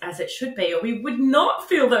it is as it should be, or we would not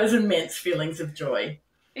feel those immense feelings of joy.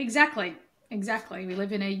 Exactly. We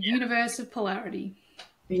live in a universe of polarity.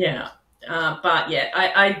 Yeah.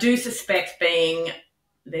 I do suspect, being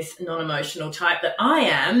this non-emotional type that I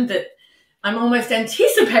am, that I'm almost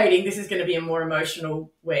anticipating this is going to be a more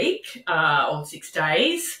emotional week or 6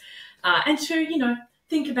 days. And to,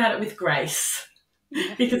 think about it with grace.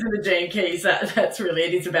 Yeah. Because in the Gene Keys, that's really,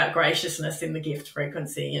 it is about graciousness in the gift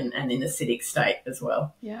frequency and in the acidic state as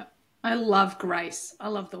well. Yeah. I love grace. I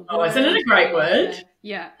love the word. Oh, isn't it a great word?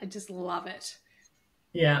 Yeah, I just love it.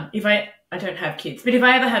 Yeah. If I don't have kids, but if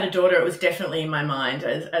I ever had a daughter, it was definitely in my mind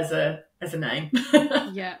as a name.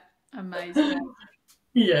 Yeah, amazing.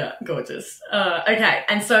 Yeah, gorgeous. Okay,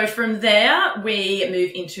 and so from there we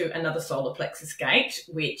move into another solar plexus gate,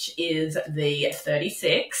 which is the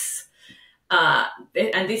 36.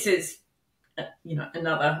 And this is,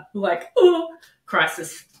 another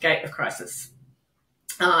crisis, gate of crisis.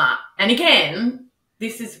 And again,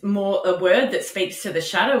 this is more a word that speaks to the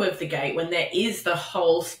shadow of the gate, when there is the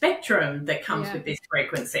whole spectrum that comes with this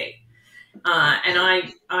frequency. And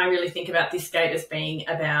I really think about this gate as being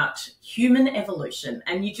about human evolution.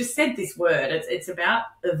 And you just said this word. It's about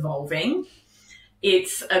evolving.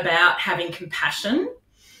 It's about having compassion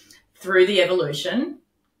through the evolution.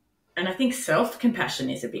 And I think self-compassion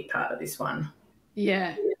is a big part of this one.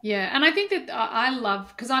 Yeah. And I think that I love,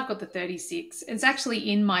 because I've got the 36. It's actually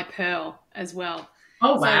in my pearl as well.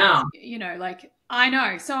 Oh, wow. So, I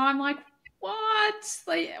know. So I'm like, what?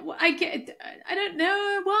 Like, I don't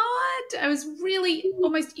know what. I was really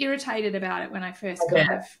almost irritated about it when I first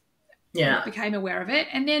became aware of it.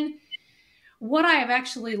 And then what I have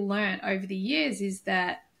actually learned over the years is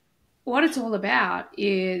that what it's all about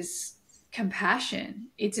is compassion.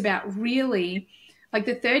 It's about really, like,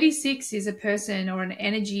 the 36 is a person or an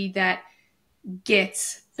energy that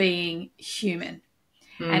gets being human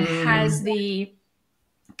and has the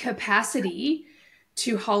capacity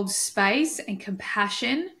to hold space and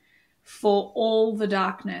compassion for all the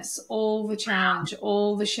darkness, all the challenge,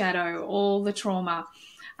 all the shadow, all the trauma.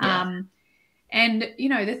 And, you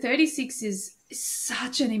know, the 36 is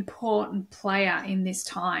such an important player in this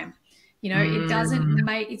time. You know, it doesn't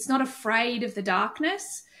it's not afraid of the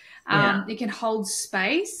darkness. It can hold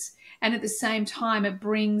space. And at the same time, it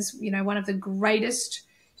brings, you know, one of the greatest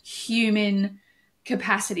human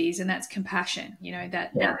capacities, and that's compassion. You know,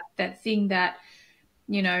 that thing that,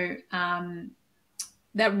 you know,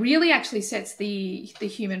 that really actually sets the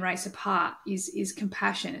human race apart is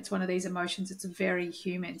compassion. It's one of these emotions. It's very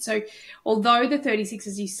human. So although the 36,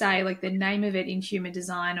 as you say, like the name of it in human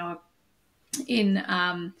design or in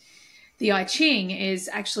the I Ching is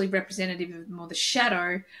actually representative of more the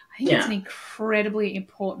shadow, I think it's an incredibly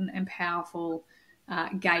important and powerful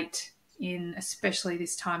gate in especially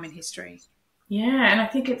this time in history. Yeah, and I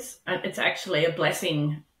think it's actually a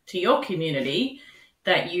blessing to your community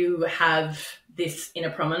that you have this in a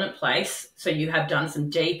prominent place. So you have done some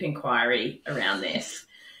deep inquiry around this.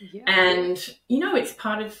 Yeah. And, you know, it's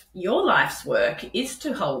part of your life's work is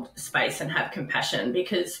to hold space and have compassion,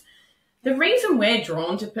 because the reason we're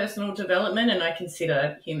drawn to personal development, and I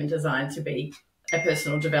consider human design to be a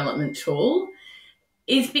personal development tool,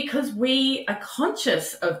 is because we are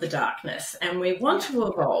conscious of the darkness and we want to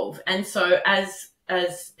evolve. And so as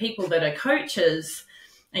people that are coaches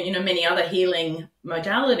and, you know, many other healing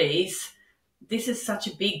modalities, this is such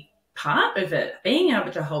a big part of it, being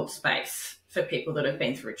able to hold space for people that have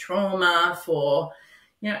been through trauma, for,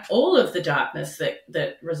 you know, all of the darkness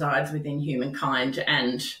that resides within humankind,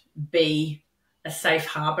 and be a safe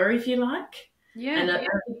harbor, if you like. Yeah. And a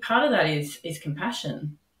big part of that is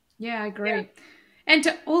compassion. Yeah, I agree. Yeah. And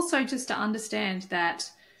to also just to understand that,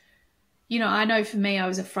 you know, I know for me, I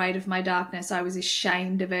was afraid of my darkness. I was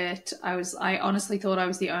ashamed of it. I honestly thought I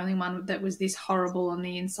was the only one that was this horrible on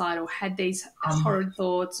the inside, or had these horrid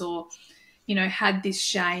thoughts, or, you know, had this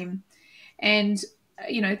shame. And,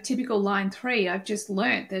 you know, typical line 3, I've just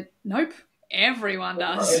learnt that, nope, everyone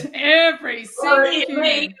does. Every single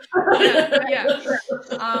human.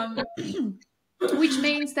 Which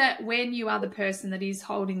means that when you are the person that is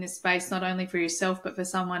holding this space, not only for yourself, but for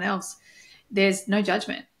someone else, there's no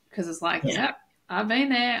judgment, because it's like, yep, I've been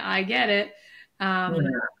there, I get it.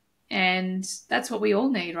 And that's what we all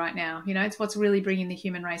need right now. You know, it's what's really bringing the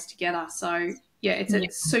human race together. So, yeah, it's a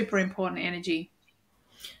super important energy.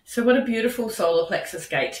 So what a beautiful solar plexus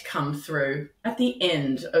gate to come through at the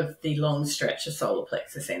end of the long stretch of solar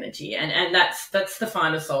plexus energy. And that's the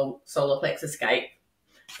final solar plexus gate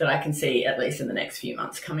that I can see, at least in the next few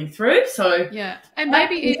months, coming through. So yeah, and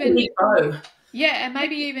maybe even and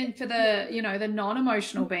maybe even for the, you know, the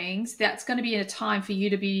non-emotional beings, that's going to be a time for you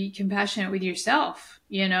to be compassionate with yourself,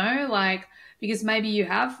 you know, like, because maybe you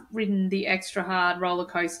have ridden the extra hard roller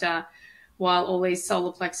coaster while all these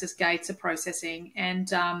solar plexus gates are processing. And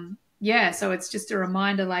so it's just a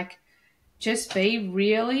reminder, like, just be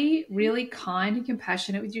really, really kind and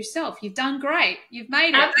compassionate with yourself. You've done great. You've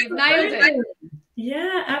made it. Absolutely. You've nailed it.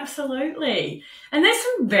 Yeah, absolutely. And there's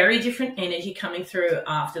some very different energy coming through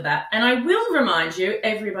after that. And I will remind you,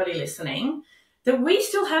 everybody listening, that we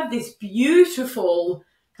still have this beautiful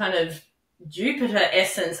kind of Jupiter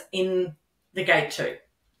essence in the gate 2.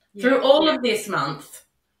 Through all of this month,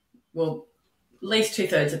 well, at least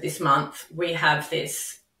 2/3 of this month, we have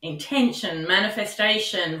this intention,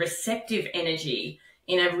 manifestation, receptive energy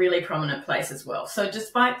in a really prominent place as well. So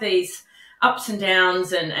despite these ups and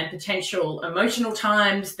downs and potential emotional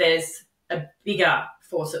times, there's a bigger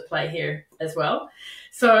force at play here as well.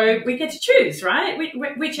 So we get to choose, right?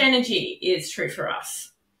 Which energy is true for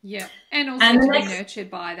us. Yeah. And also to be nurtured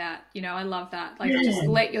by that. You know, I love that. Like, just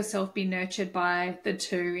let yourself be nurtured by the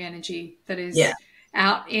 2 energy that is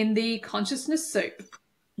out in the consciousness soup.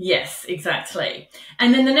 Yes, exactly.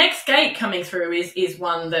 And then the next gate coming through is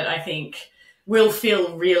one that I think will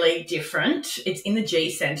feel really different. It's in the G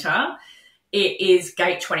center. It is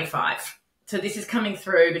gate 25. So this is coming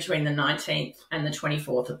through between the 19th and the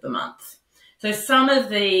 24th of the month. So some of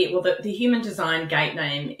the human design gate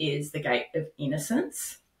name is the gate of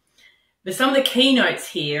innocence. But some of the keynotes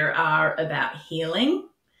here are about healing,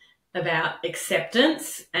 about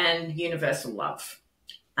acceptance, and universal love.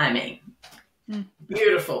 I mean,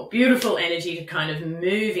 beautiful, beautiful energy to kind of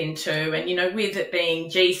move into. And, you know, with it being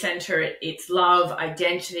G center, it's love,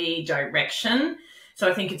 identity, direction. So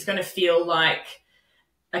I think it's going to feel like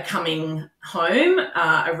a coming home,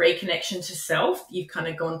 a reconnection to self. You've kind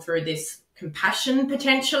of gone through this compassion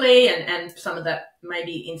potentially, and some of that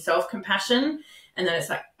maybe in self-compassion. And then it's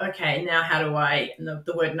like, okay, now how do I, and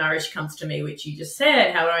the word nourish comes to me, which you just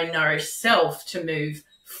said, how do I nourish self to move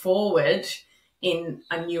forward in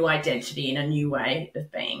a new identity, in a new way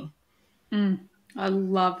of being? I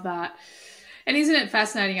love that. And isn't it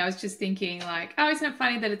fascinating? I was just thinking like, oh, isn't it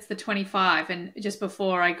funny that it's the 25? And just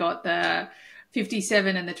before I got the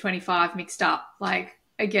 57 and the 25 mixed up. Like,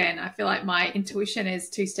 again, I feel like my intuition is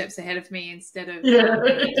 2 steps ahead of me instead of,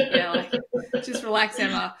 like, just relax,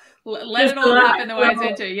 Emma. Let it all happen the way it's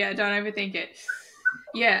meant to. Yeah, don't overthink it.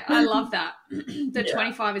 Yeah, I love that. The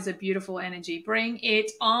 25 is a beautiful energy. Bring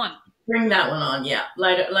it on. Bring that one on, yeah.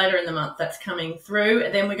 Later in the month, that's coming through.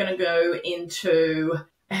 And then we're going to go into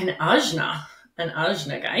an Ajna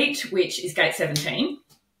gate, which is gate 17.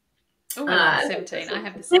 Oh, 17. I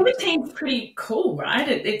have the 17. 17's pretty cool, right?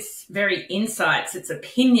 It's very insights, it's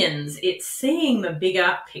opinions, it's seeing the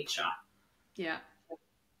bigger picture. Yeah.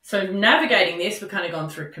 So navigating this, we've kind of gone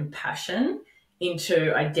through compassion,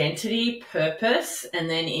 into identity, purpose, and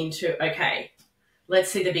then into, okay,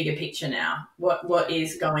 let's see the bigger picture now. What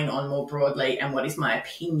is going on more broadly, and what is my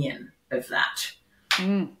opinion of that?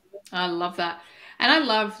 I love that. And I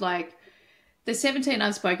love, like, the 17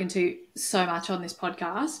 I've spoken to so much on this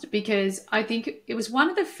podcast, because I think it was one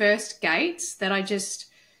of the first gates that I just,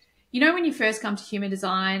 when you first come to human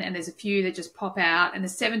design and there's a few that just pop out, and the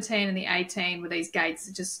 17 and the 18 were these gates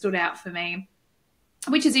that just stood out for me,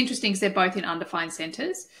 which is interesting because they're both in undefined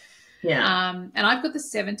centers. Yeah. And I've got the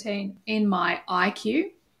 17 in my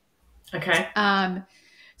IQ. Okay.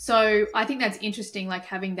 So I think that's interesting, like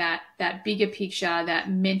having that bigger picture, that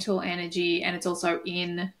mental energy, and it's also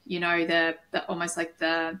in, the almost like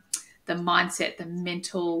the mindset, the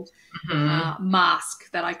mental mask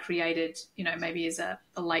that I created, maybe as a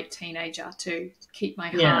late teenager to keep my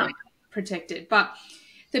heart protected. But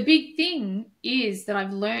the big thing is that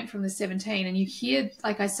I've learned from the 17, and you hear,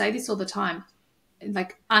 like I say this all the time,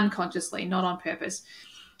 like unconsciously, not on purpose.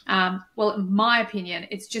 Well, in my opinion,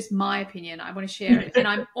 it's just my opinion. I want to share it. And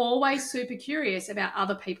I'm always super curious about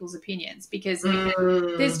other people's opinions, because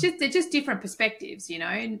they're just different perspectives,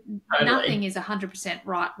 Totally. Nothing is 100%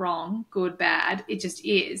 right, wrong, good, bad. It just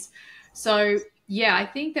is. So, yeah, I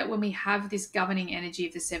think that when we have this governing energy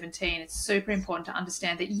of the 17, it's super important to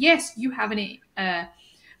understand that, yes, you have an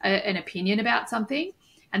opinion about something,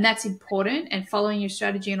 and that's important, and following your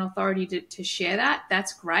strategy and authority to share that,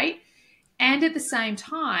 that's great. And at the same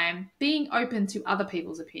time, being open to other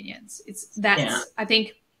people's opinions. I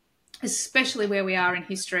think, especially where we are in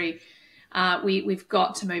history, we've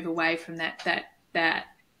got to move away from that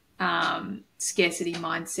scarcity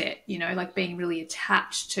mindset, like being really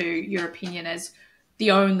attached to your opinion as the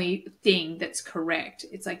only thing that's correct.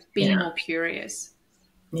 It's like being more curious.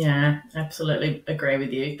 Yeah, absolutely agree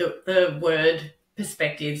with you. The word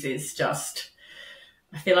perspectives is just,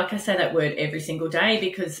 I feel like I say that word every single day,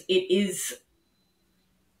 because it is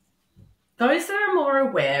those that are more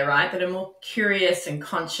aware, right, that are more curious and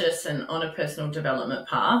conscious and on a personal development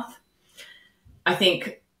path, I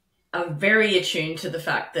think are very attuned to the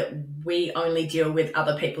fact that we only deal with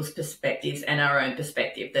other people's perspectives and our own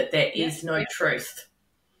perspective, that there is no truth.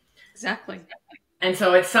 Exactly. And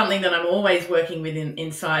so it's something that I'm always working with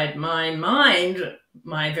inside my mind,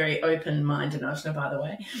 my very open mind, and Ajna, by the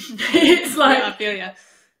way. It's like, I feel you.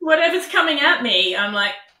 Whatever's coming at me, I'm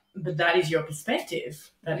like, but that is your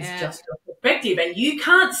perspective. That is just your perspective. And you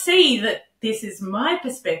can't see that this is my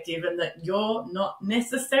perspective and that you're not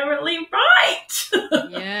necessarily right.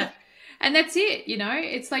 Yeah. And that's it,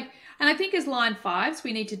 it's like, and I think as line 5s,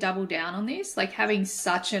 we need to double down on this, like having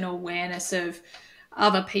such an awareness of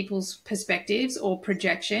other people's perspectives or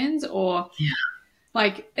projections, or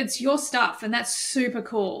like, it's your stuff, and that's super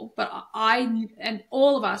cool. But I and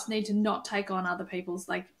all of us need to not take on other people's,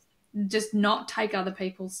 like, just not take other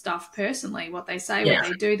people's stuff personally, what they say, what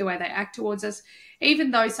they do, the way they act towards us,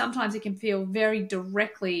 even though sometimes it can feel very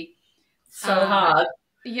directly hard.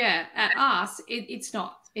 Yeah, at us, it's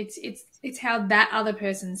not. It's how that other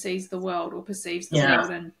person sees the world or perceives the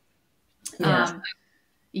world, and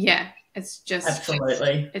it's just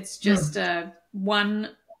absolutely. It's just one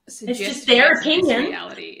suggestion. It's just their opinion.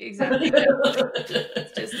 Reality, exactly.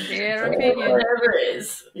 It's just their opinion. Whatever it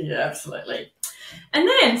is. Yeah, absolutely. And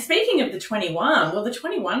then, speaking of the 21, well, the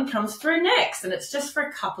 21 comes through next, and it's just for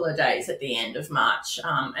a couple of days at the end of March,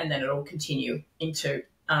 and then it'll continue into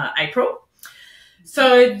April.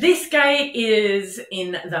 So this gate is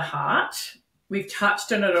in the heart. We've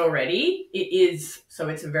touched on it already. It's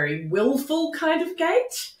a very willful kind of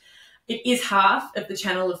gate. It is half of the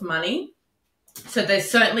channel of money. So there's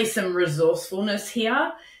certainly some resourcefulness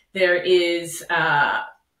here. There is, I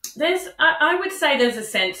would say there's a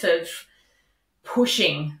sense of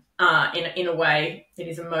pushing in a way. It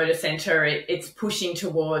is a motor center. It's pushing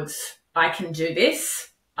towards, I can do this.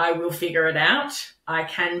 I will figure it out. I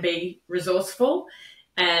can be resourceful,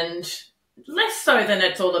 and less so than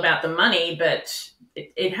it's all about the money, but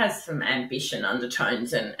it has some ambition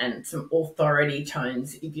undertones and some authority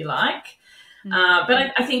tones, if you like.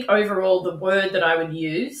 But I think overall the word that I would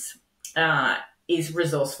use is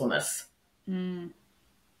resourcefulness. I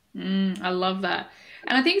love that.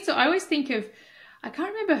 And I think so. I always think of, I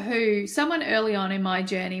can't remember who, someone early on in my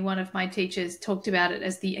journey, one of my teachers talked about it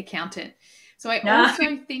as the accountant. So I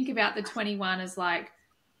also think about the 21 as like,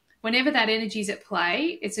 whenever that energy is at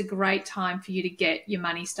play, it's a great time for you to get your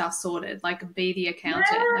money stuff sorted, like be the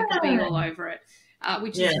accountant, like be all over it,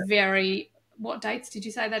 which is very, what dates did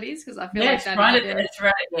you say that is? Because I feel like that it's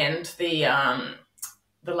right at the end,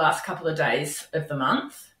 the last couple of days of the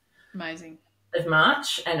month. Amazing. Of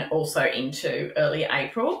March, and also into early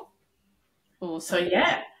April. Awesome. So,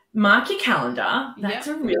 mark your calendar. That's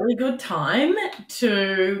a really good time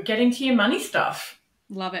to get into your money stuff.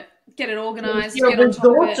 Love it. Get it organised. Get on top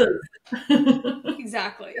of it.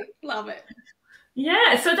 Exactly. Love it.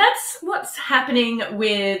 Yeah, so that's what's happening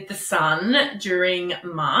with the sun during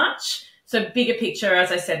March. So bigger picture,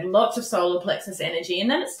 as I said, lots of solar plexus energy, and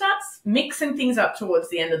then it starts mixing things up towards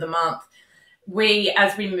the end of the month.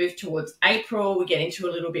 As we move towards April, we get into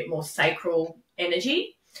a little bit more sacral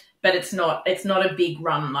energy, but it's not a big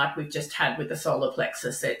run like we've just had with the solar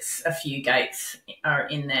plexus. It's a few gates are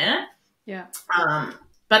in there. Yeah.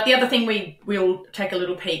 But the other thing we'll take a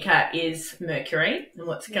little peek at is Mercury and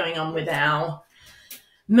what's going on with our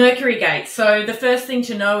Mercury gate. So the first thing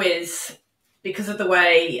to know is, because of the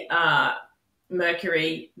way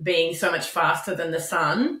Mercury being so much faster than the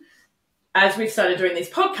sun, as we've started doing these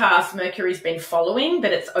podcasts, Mercury's been following,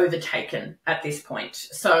 but it's overtaken at this point.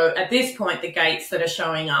 So at this point, the gates that are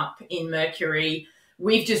showing up in Mercury,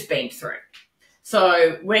 we've just been through.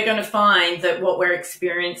 So we're going to find that what we're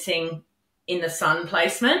experiencing in the sun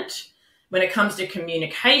placement, when it comes to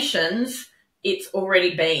communications, it's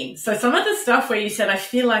already been. So some of the stuff where you said, I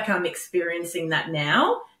feel like I'm experiencing that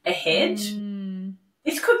now ahead,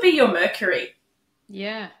 this could be your Mercury.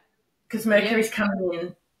 Yeah. Because Mercury's coming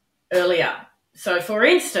in earlier. So, for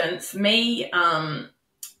instance, me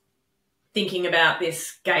thinking about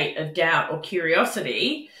this gate of doubt or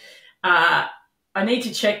curiosity, I need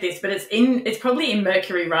to check this, but it's probably in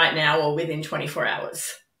Mercury right now or within 24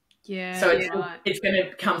 hours. Yeah. So it's going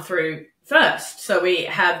to come through first. So we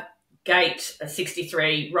have gate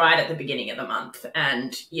 63 right at the beginning of the month,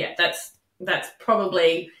 and that's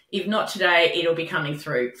probably, if not today, it'll be coming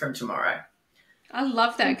through from tomorrow. I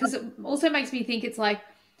love that, because it also makes me think it's like,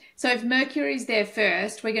 so if Mercury's there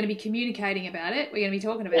first, we're going to be communicating about it. We're going to be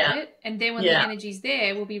talking about it. And then when the energy's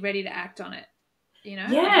there, we'll be ready to act on it, you know?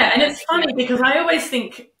 Yeah, and it's funny because I always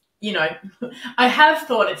think, I have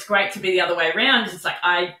thought it's great to be the other way around. It's like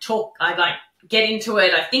I get into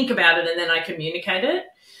it, I think about it, and then I communicate it.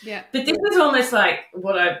 Yeah. But this is almost like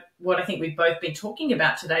what I think we've both been talking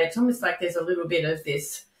about today. It's almost like there's a little bit of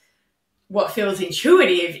this, what feels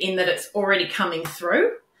intuitive, in that it's already coming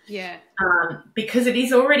through. Yeah. Because it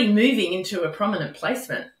is already moving into a prominent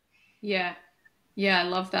placement. Yeah. Yeah, I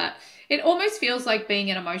love that. It almost feels like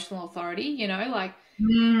being an emotional authority, because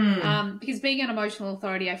being an emotional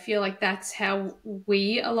authority, I feel like that's how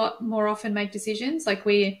we a lot more often make decisions. Like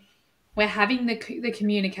we're having the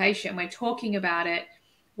communication, we're talking about it,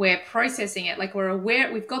 we're processing it, like we're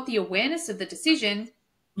aware, we've got the awareness of the decision.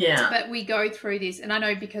 Yeah. But we go through this, and I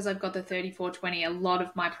know because I've got the 3420, a lot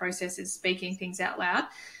of my process is speaking things out loud.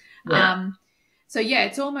 Yeah. So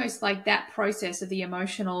it's almost like that process of the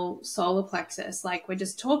emotional solar plexus. Like we're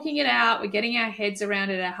just talking it out, we're getting our heads around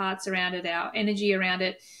it, our hearts around it, our energy around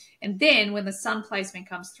it. And then when the sun placement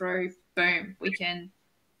comes through, boom, we can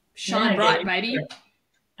shine bright, baby.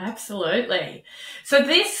 Absolutely. So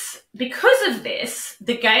because of this,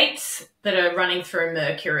 the gates that are running through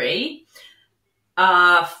Mercury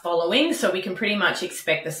are following, so we can pretty much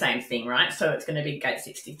expect the same thing, right? So it's going to be gate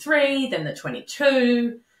 63, then the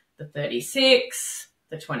 22, the 36,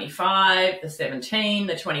 the 25, the 17,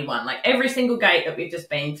 the 21. Like every single gate that we've just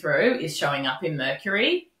been through is showing up in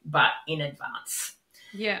Mercury, but in advance.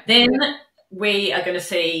 Yeah. Then we are going to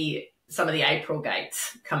see some of the April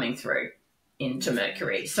gates coming through into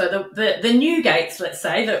Mercury. So the new gates, let's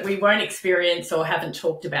say, that we won't experience or haven't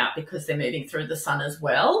talked about because they're moving through the sun as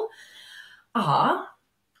well, are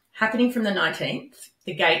happening from the 19th.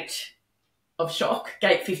 The gate of shock,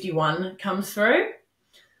 gate 51, comes through.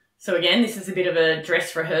 So again, this is a bit of a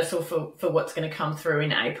dress rehearsal for what's going to come through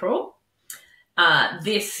in April.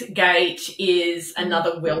 This gate is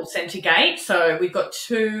another will center gate. So we've got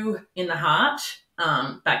 2 in the heart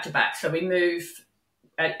back to back. So we move,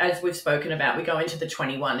 as we've spoken about, we go into the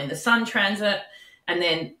 21 in the sun transit. And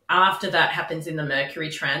then after that happens in the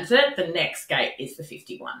Mercury transit, the next gate is the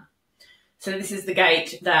 51. So this is the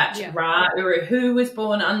gate that Ra Uruhu was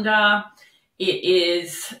born under. It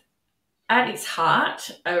is at its heart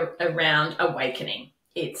around awakening.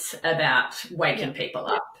 It's about waking people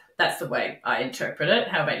up. That's the way I interpret it.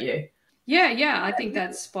 How about you? Yeah, I think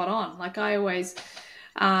that's spot on. Like I always,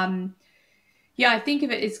 I think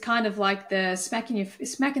of it as kind of like the smack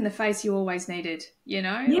in the face you always needed, you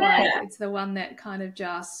know? Yeah. Like it's the one that kind of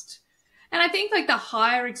just, and I think like the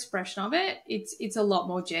higher expression of it, it's a lot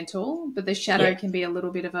more gentle, but the shadow can be a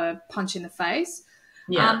little bit of a punch in the face.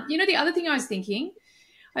 Yeah. The other thing I was thinking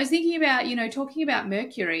about, talking about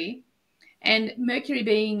Mercury and Mercury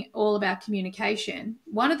being all about communication.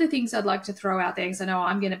 One of the things I'd like to throw out there, because I know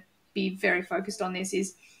I'm going to be very focused on this,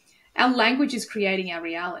 is our language is creating our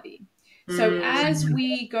reality. So as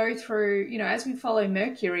we go through, as we follow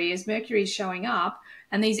Mercury, as Mercury is showing up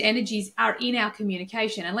and these energies are in our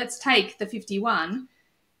communication, and let's take the 51,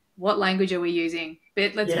 what language are we using?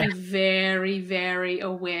 But let's be very, very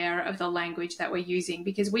aware of the language that we're using,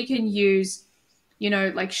 because we can use,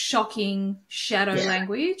 like shocking shadow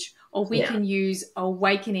language, or we can use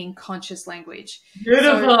awakening conscious language.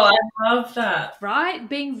 Beautiful. So, I love that. Right?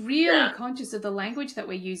 Being really conscious of the language that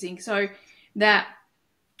we're using so that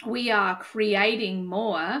we are creating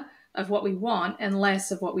more of what we want and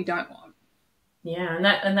less of what we don't want. Yeah,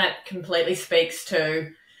 and that completely speaks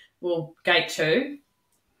to, gate 2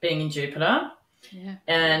 being in Jupiter. Yeah.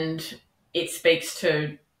 And it speaks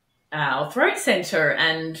to our throat center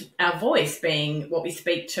and our voice being what we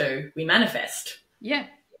speak to, we manifest. Yeah,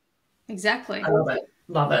 exactly. I love it.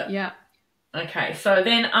 Love it. Yeah. Okay, so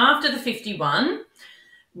then after the 51,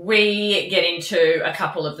 we get into a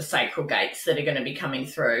couple of the sacral gates that are going to be coming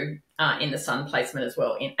through in the sun placement as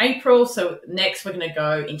well in April. So next we're going to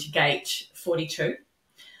go into gate 42,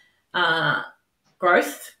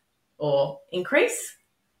 growth or increase.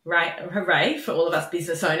 Right, hooray for all of us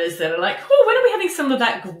business owners that are like, when are we having some of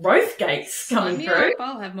that growth gates coming through?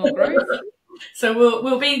 I'll have more growth. So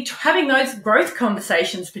we'll be having those growth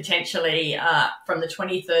conversations potentially from the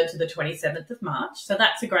 23rd to the 27th of March. So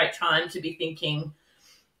that's a great time to be thinking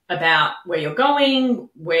about where you're going,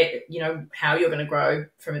 where, how you're going to grow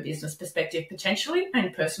from a business perspective potentially,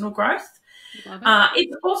 and personal growth.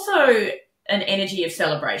 It's also an energy of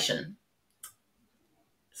celebration.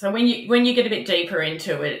 So when you get a bit deeper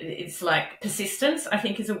into it, it's like persistence, I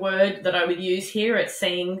think, is a word that I would use here. It's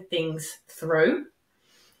seeing things through,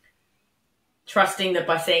 trusting that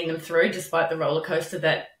by seeing them through, despite the roller coaster,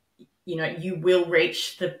 that, you will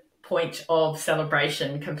reach the point of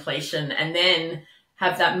celebration, completion, and then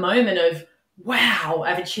have that moment of, wow,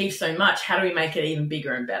 I've achieved so much. How do we make it even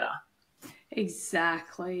bigger and better?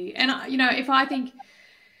 Exactly. And, if I think,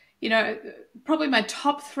 probably my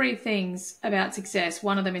top 3 things about success,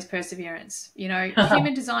 one of them is perseverance.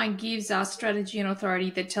 Human design gives us strategy and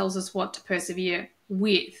authority that tells us what to persevere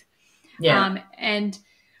with. Yeah. And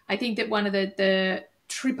I think that one of the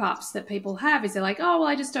trip ups that people have is they're like,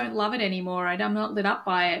 I just don't love it anymore. I'm not lit up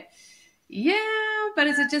by it. Yeah, but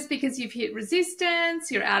is it just because you've hit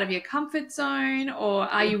resistance, you're out of your comfort zone, or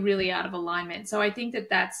are you really out of alignment? So I think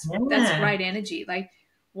that's great energy. Like,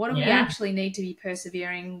 what do we actually need to be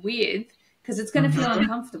persevering with? Because it's going to feel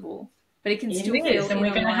uncomfortable, but it can still feel. And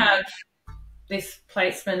we're going to have this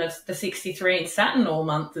placement of the 63 in Saturn all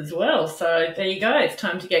month as well. So there you go. It's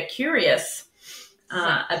time to get curious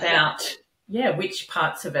about which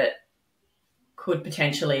parts of it could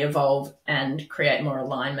potentially evolve and create more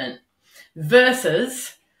alignment,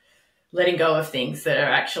 versus letting go of things that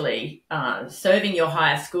are actually serving your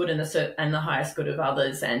highest good and the highest good of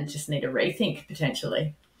others, and just need a rethink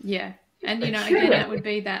potentially. Yeah. And, again, that would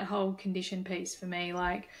be that whole condition piece for me,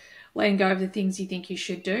 like letting go of the things you think you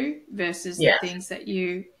should do versus the things that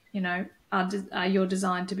are you're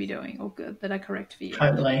designed to be doing or that are correct for you.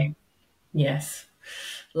 Totally. Yes.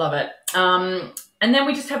 Love it. And then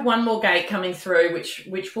we just have one more gate coming through,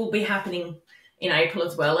 which will be happening in April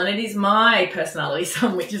as well. And it is my personality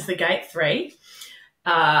sun, which is the gate 3.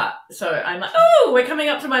 So I'm like, we're coming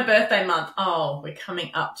up to my birthday month. We're coming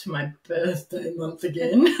up to my birthday month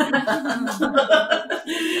again.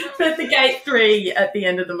 But the gate 3 at the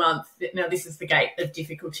end of the month. Now, this is the gate of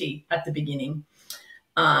difficulty at the beginning.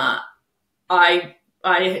 I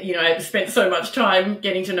spent so much time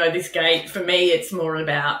getting to know this gate. For me, it's more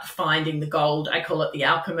about finding the gold. I call it the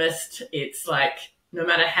alchemist. It's like no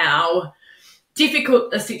matter how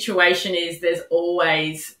difficult a situation is, there's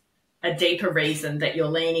always a deeper reason that you're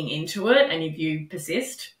leaning into it. And if you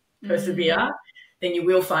persevere, then you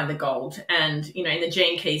will find the gold. And, you know, in the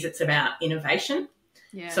Gene Keys, it's about innovation.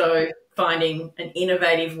 Yeah. So finding an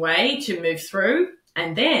innovative way to move through.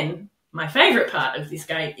 And then my favorite part of this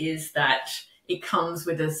gate is that it comes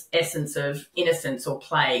with this essence of innocence or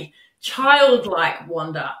play, childlike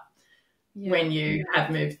wonder when you have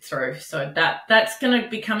moved through. So that's going to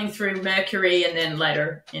be coming through Mercury and then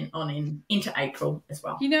later into April as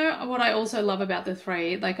well. You know what I also love about the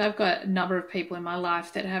 3? Like, I've got a number of people in my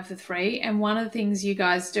life that have the 3, and one of the things you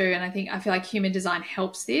guys do, and I feel like human design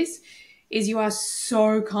helps this, is you are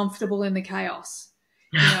so comfortable in the chaos.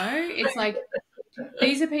 You know, it's like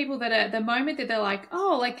these are people that are the moment that they're like,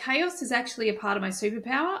 oh, like chaos is actually a part of my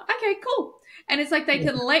superpower. Okay, cool. And it's like they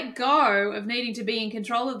can let go of needing to be in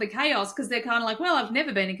control of the chaos because they're kind of like, well, I've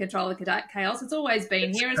never been in control of the chaos. It's always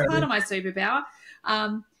been here. It's part of my superpower.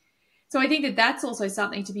 So I think that that's also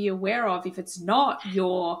something to be aware of if it's not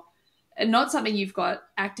something you've got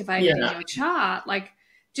activated in your chart. Like,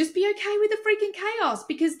 just be okay with the freaking chaos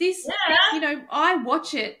because this, you know, I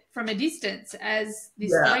watch it from a distance as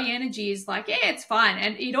this 3 energy is like, it's fine.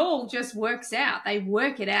 And it all just works out. They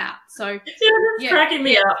work it out. So it's cracking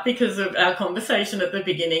me up because of our conversation at the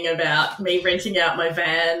beginning about me renting out my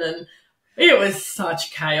van, and it was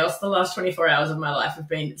such chaos. The last 24 hours of my life have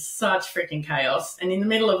been such freaking chaos. And in the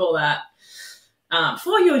middle of all that,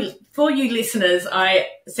 for you listeners, I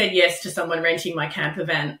said yes to someone renting my camper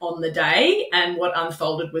van on the day, and what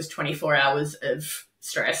unfolded was 24 hours of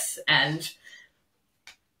stress and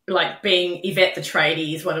like being Yvette the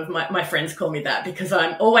tradie is one of my friends call me that because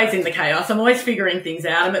I'm always in the chaos. I'm always figuring things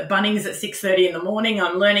out. I'm at Bunnings at 6:30 in the morning.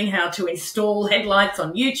 I'm learning how to install headlights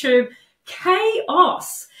on YouTube.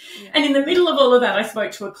 Chaos. Yeah. And in the middle of all of that, I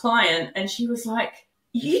spoke to a client and she was like,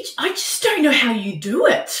 I just don't know how you do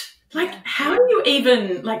it. Like, how do you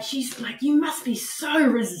even, like, she's like, you must be so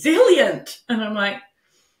resilient. And I'm like,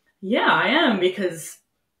 yeah, I am, because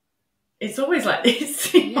it's always like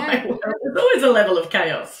this in my world. There's always a level of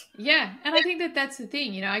chaos. Yeah, and I think that that's the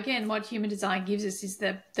thing, you know, again, what human design gives us is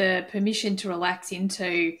the permission to relax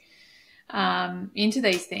into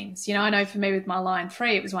these things. You know, I know for me with my line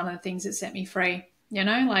 3, it was one of the things that set me free, you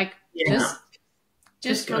know, like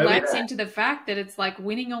just relax into the fact that it's like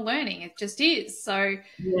winning or learning. It just is. So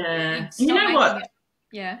you know what?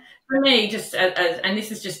 Yeah. For me, just and this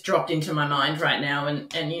has just dropped into my mind right now,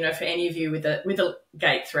 and you know, for any of you with a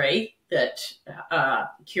gate 3 that are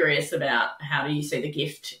curious about how do you see the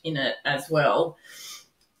gift in it as well,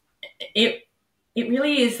 it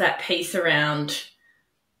really is that piece around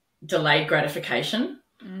delayed gratification.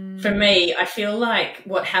 For me, I feel like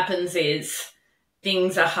what happens is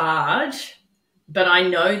things are hard, but I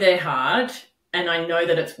know they're hard and I know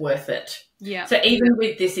that it's worth it. Yeah. So even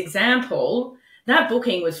with this example, that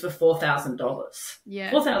booking was for $4,000.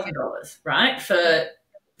 Yeah. $4,000, right?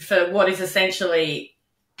 For what is essentially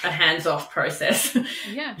a hands-off process.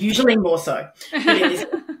 Yeah. Usually more so. But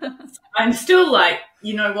I'm still like,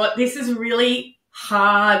 you know what? This is really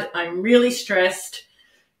hard. I'm really stressed.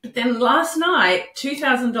 But then last night,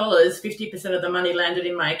 $2,000, 50% of the money landed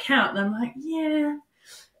in my account. And I'm like, yeah.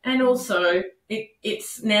 And also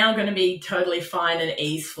it's now going to be totally fine and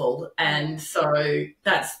easeful. And so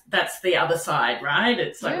that's the other side, right?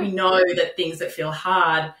 It's like we know that things that feel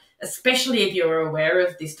hard, especially if you're aware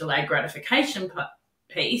of this delayed gratification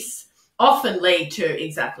piece, often lead to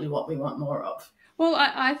exactly what we want more of. Well,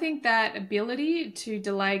 I think that ability to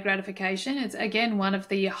delay gratification is, again, one of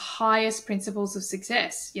the highest principles of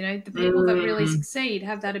success. You know, the people that really succeed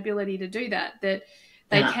have that ability to do that they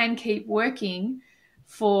can keep working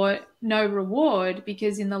for no reward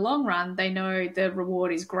because in the long run, they know the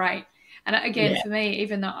reward is great. And again, for me,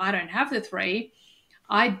 even though I don't have the 3,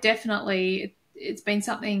 it's been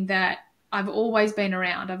something that I've always been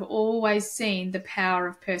around. I've always seen the power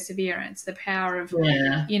of perseverance, the power of,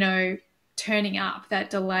 you know, turning up, that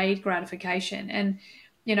delayed gratification. And,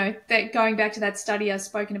 you know, that going back to that study I've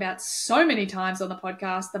spoken about so many times on the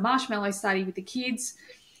podcast, the marshmallow study with the kids,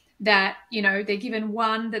 that, you know, they're given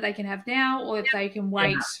one that they can have now, or if they can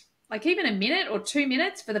wait like even a minute or 2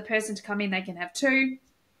 minutes for the person to come in, they can have 2.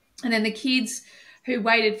 And then the kids who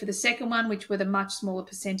waited for the second one, which were the much smaller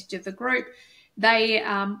percentage of the group, they,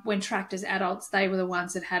 when tracked as adults, they were the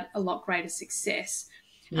ones that had a lot greater success.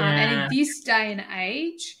 And in this day and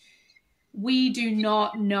age, we do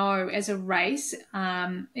not know as a race,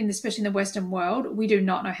 especially in the Western world, we do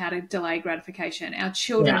not know how to delay gratification. Our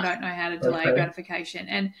children don't know how to delay gratification.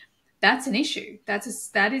 And that's an issue. That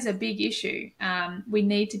is a big issue. We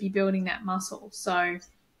need to be building that muscle. So,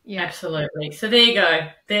 Yeah. Absolutely. So there you go.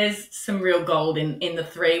 There's some real gold in the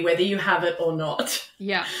 3, whether you have it or not.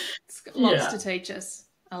 Yeah. It's got lots to teach us.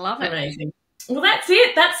 I love it. Amazing. Well, that's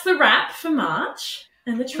it. That's the wrap for March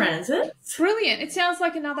and the transits. Brilliant. It sounds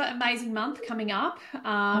like another amazing month coming up.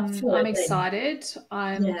 I'm excited.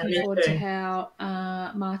 I'm looking forward to how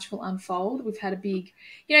March will unfold. We've had a big,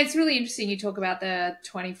 it's really interesting. You talk about the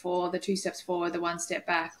 24, the 2 steps forward, the 1 step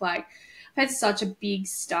back. Like, I've had such a big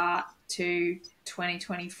start to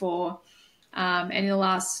 2024. And in the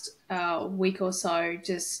last week or so,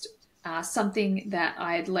 just something that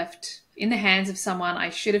I had left in the hands of someone I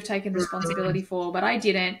should have taken responsibility for, but I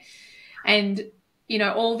didn't. And,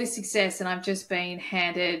 all this success, and I've just been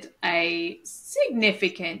handed a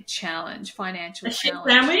significant challenge, financial challenge.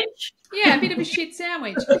 Shit sandwich? Yeah, a bit of a shit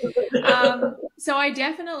sandwich. So I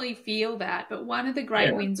definitely feel that. But one of the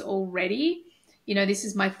great wins already, this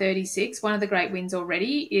is my 36. One of the great wins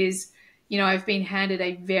already is, I've been handed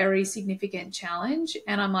a very significant challenge,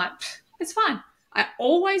 and I'm like, it's fine. I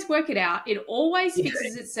always work it out. It always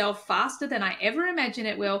fixes itself faster than I ever imagine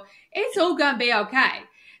it will. It's all going to be okay.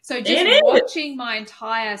 So just watching my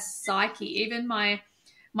entire psyche, even my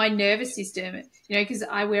nervous system, because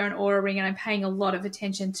I wear an aura ring and I'm paying a lot of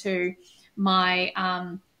attention to my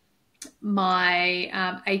HRV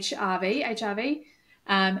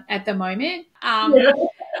at the moment. I'm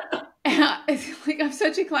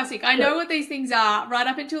such a classic. I know what these things are right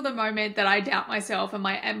up until the moment that I doubt myself and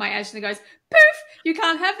my Ashley goes, poof, you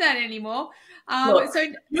can't have that anymore. Look,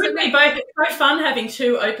 you and me both. It's so fun having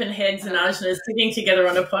 2 open heads and Ajnas sitting together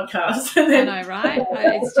on a podcast. I know, right?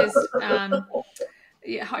 It's just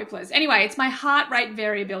hopeless. Anyway, it's my heart rate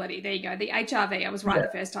variability. There you go. The HRV. I was right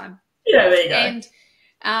the first time. Yeah, there you go.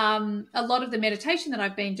 And a lot of the meditation that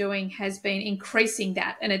I've been doing has been increasing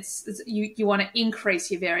that, and it's you want to increase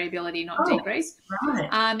your variability, not decrease.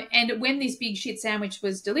 Right. And when this big shit sandwich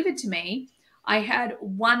was delivered to me, I had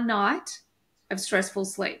 1 night of stressful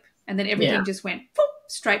sleep, and then everything just went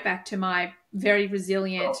straight back to my very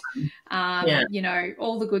resilient,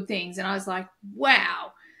 all the good things. And I was like,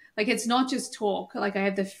 wow. Like, it's not just talk. Like, I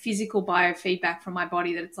have the physical biofeedback from my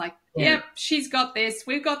body that it's like, yep, she's got this.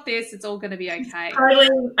 We've got this. It's all going to be okay. Totally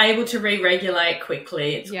able to re-regulate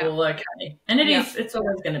quickly. It's all okay. And it's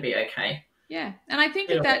always going to be okay. Yeah. And I think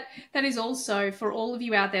that is also, for all of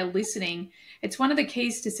you out there listening, it's one of the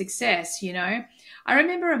keys to success, I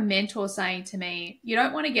remember a mentor saying to me, you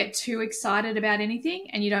don't want to get too excited about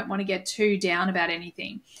anything, and you don't want to get too down about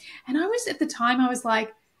anything. And at the time, I was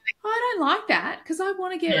like, I don't like that, because I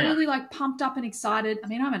want to get really pumped up and excited. I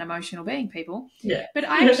mean, I'm an emotional being, people. Yeah. But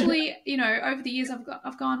I actually, over the years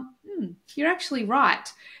I've gone, you're actually right.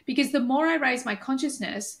 Because the more I raise my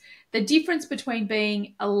consciousness, the difference between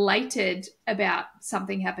being elated about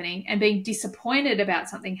something happening and being disappointed about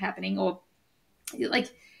something happening, or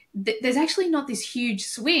there's actually not this huge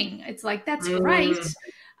swing. It's like, that's great.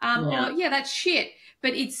 Or that's shit.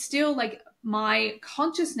 But it's still my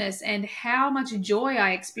consciousness and how much joy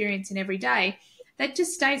I experience in every day, that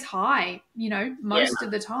just stays high, most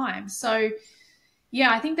of the time. So,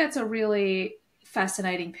 I think that's a really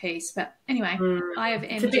fascinating piece. But anyway, I have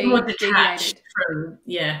a bit more detached from,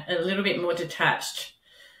 a little bit more detached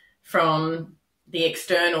from the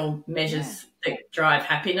external measures that drive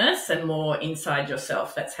happiness, and more inside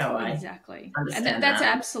yourself. That's how I understand and that's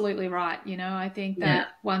absolutely right. I think that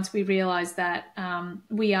once we realize that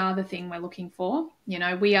we are the thing we're looking for,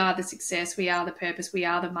 we are the success, we are the purpose, we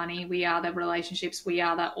are the money, we are the relationships, we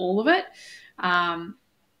are all of it, and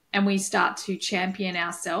we start to champion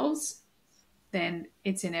ourselves, then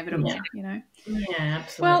it's inevitable, Yeah,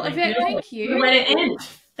 absolutely. Well, Yvette, thank you. Where to end.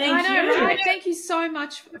 Thank you. Right? Thank you so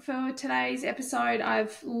much for today's episode.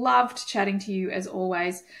 I've loved chatting to you as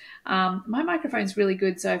always. My microphone's really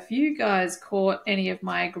good, so if you guys caught any of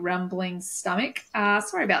my grumbling stomach,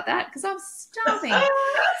 sorry about that, because I'm starving.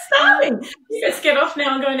 You just get off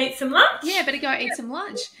now and go and eat some lunch. Yeah, better go eat some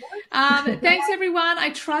lunch. Thanks, everyone. I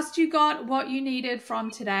trust you got what you needed from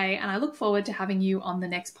today, and I look forward to having you on the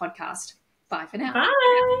next podcast. Bye for now. Bye.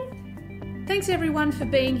 Thanks, everyone, for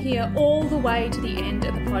being here all the way to the end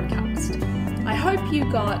of the podcast. I hope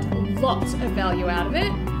you got lots of value out of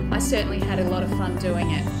it. I certainly had a lot of fun doing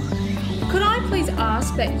it. Could I please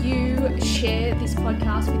ask that you share this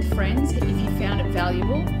podcast with friends if you found it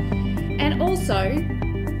valuable? And also,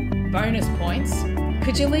 bonus points,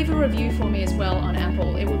 could you leave a review for me as well on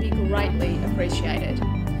Apple? It would be greatly appreciated.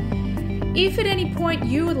 If at any point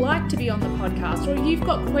you would like to be on the podcast, or you've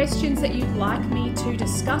got questions that you'd like me to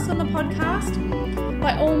discuss on the podcast,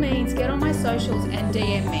 by all means get on my socials and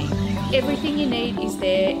DM me. Everything you need is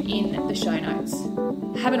there in the show notes.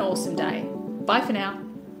 Have an awesome day. Bye for now.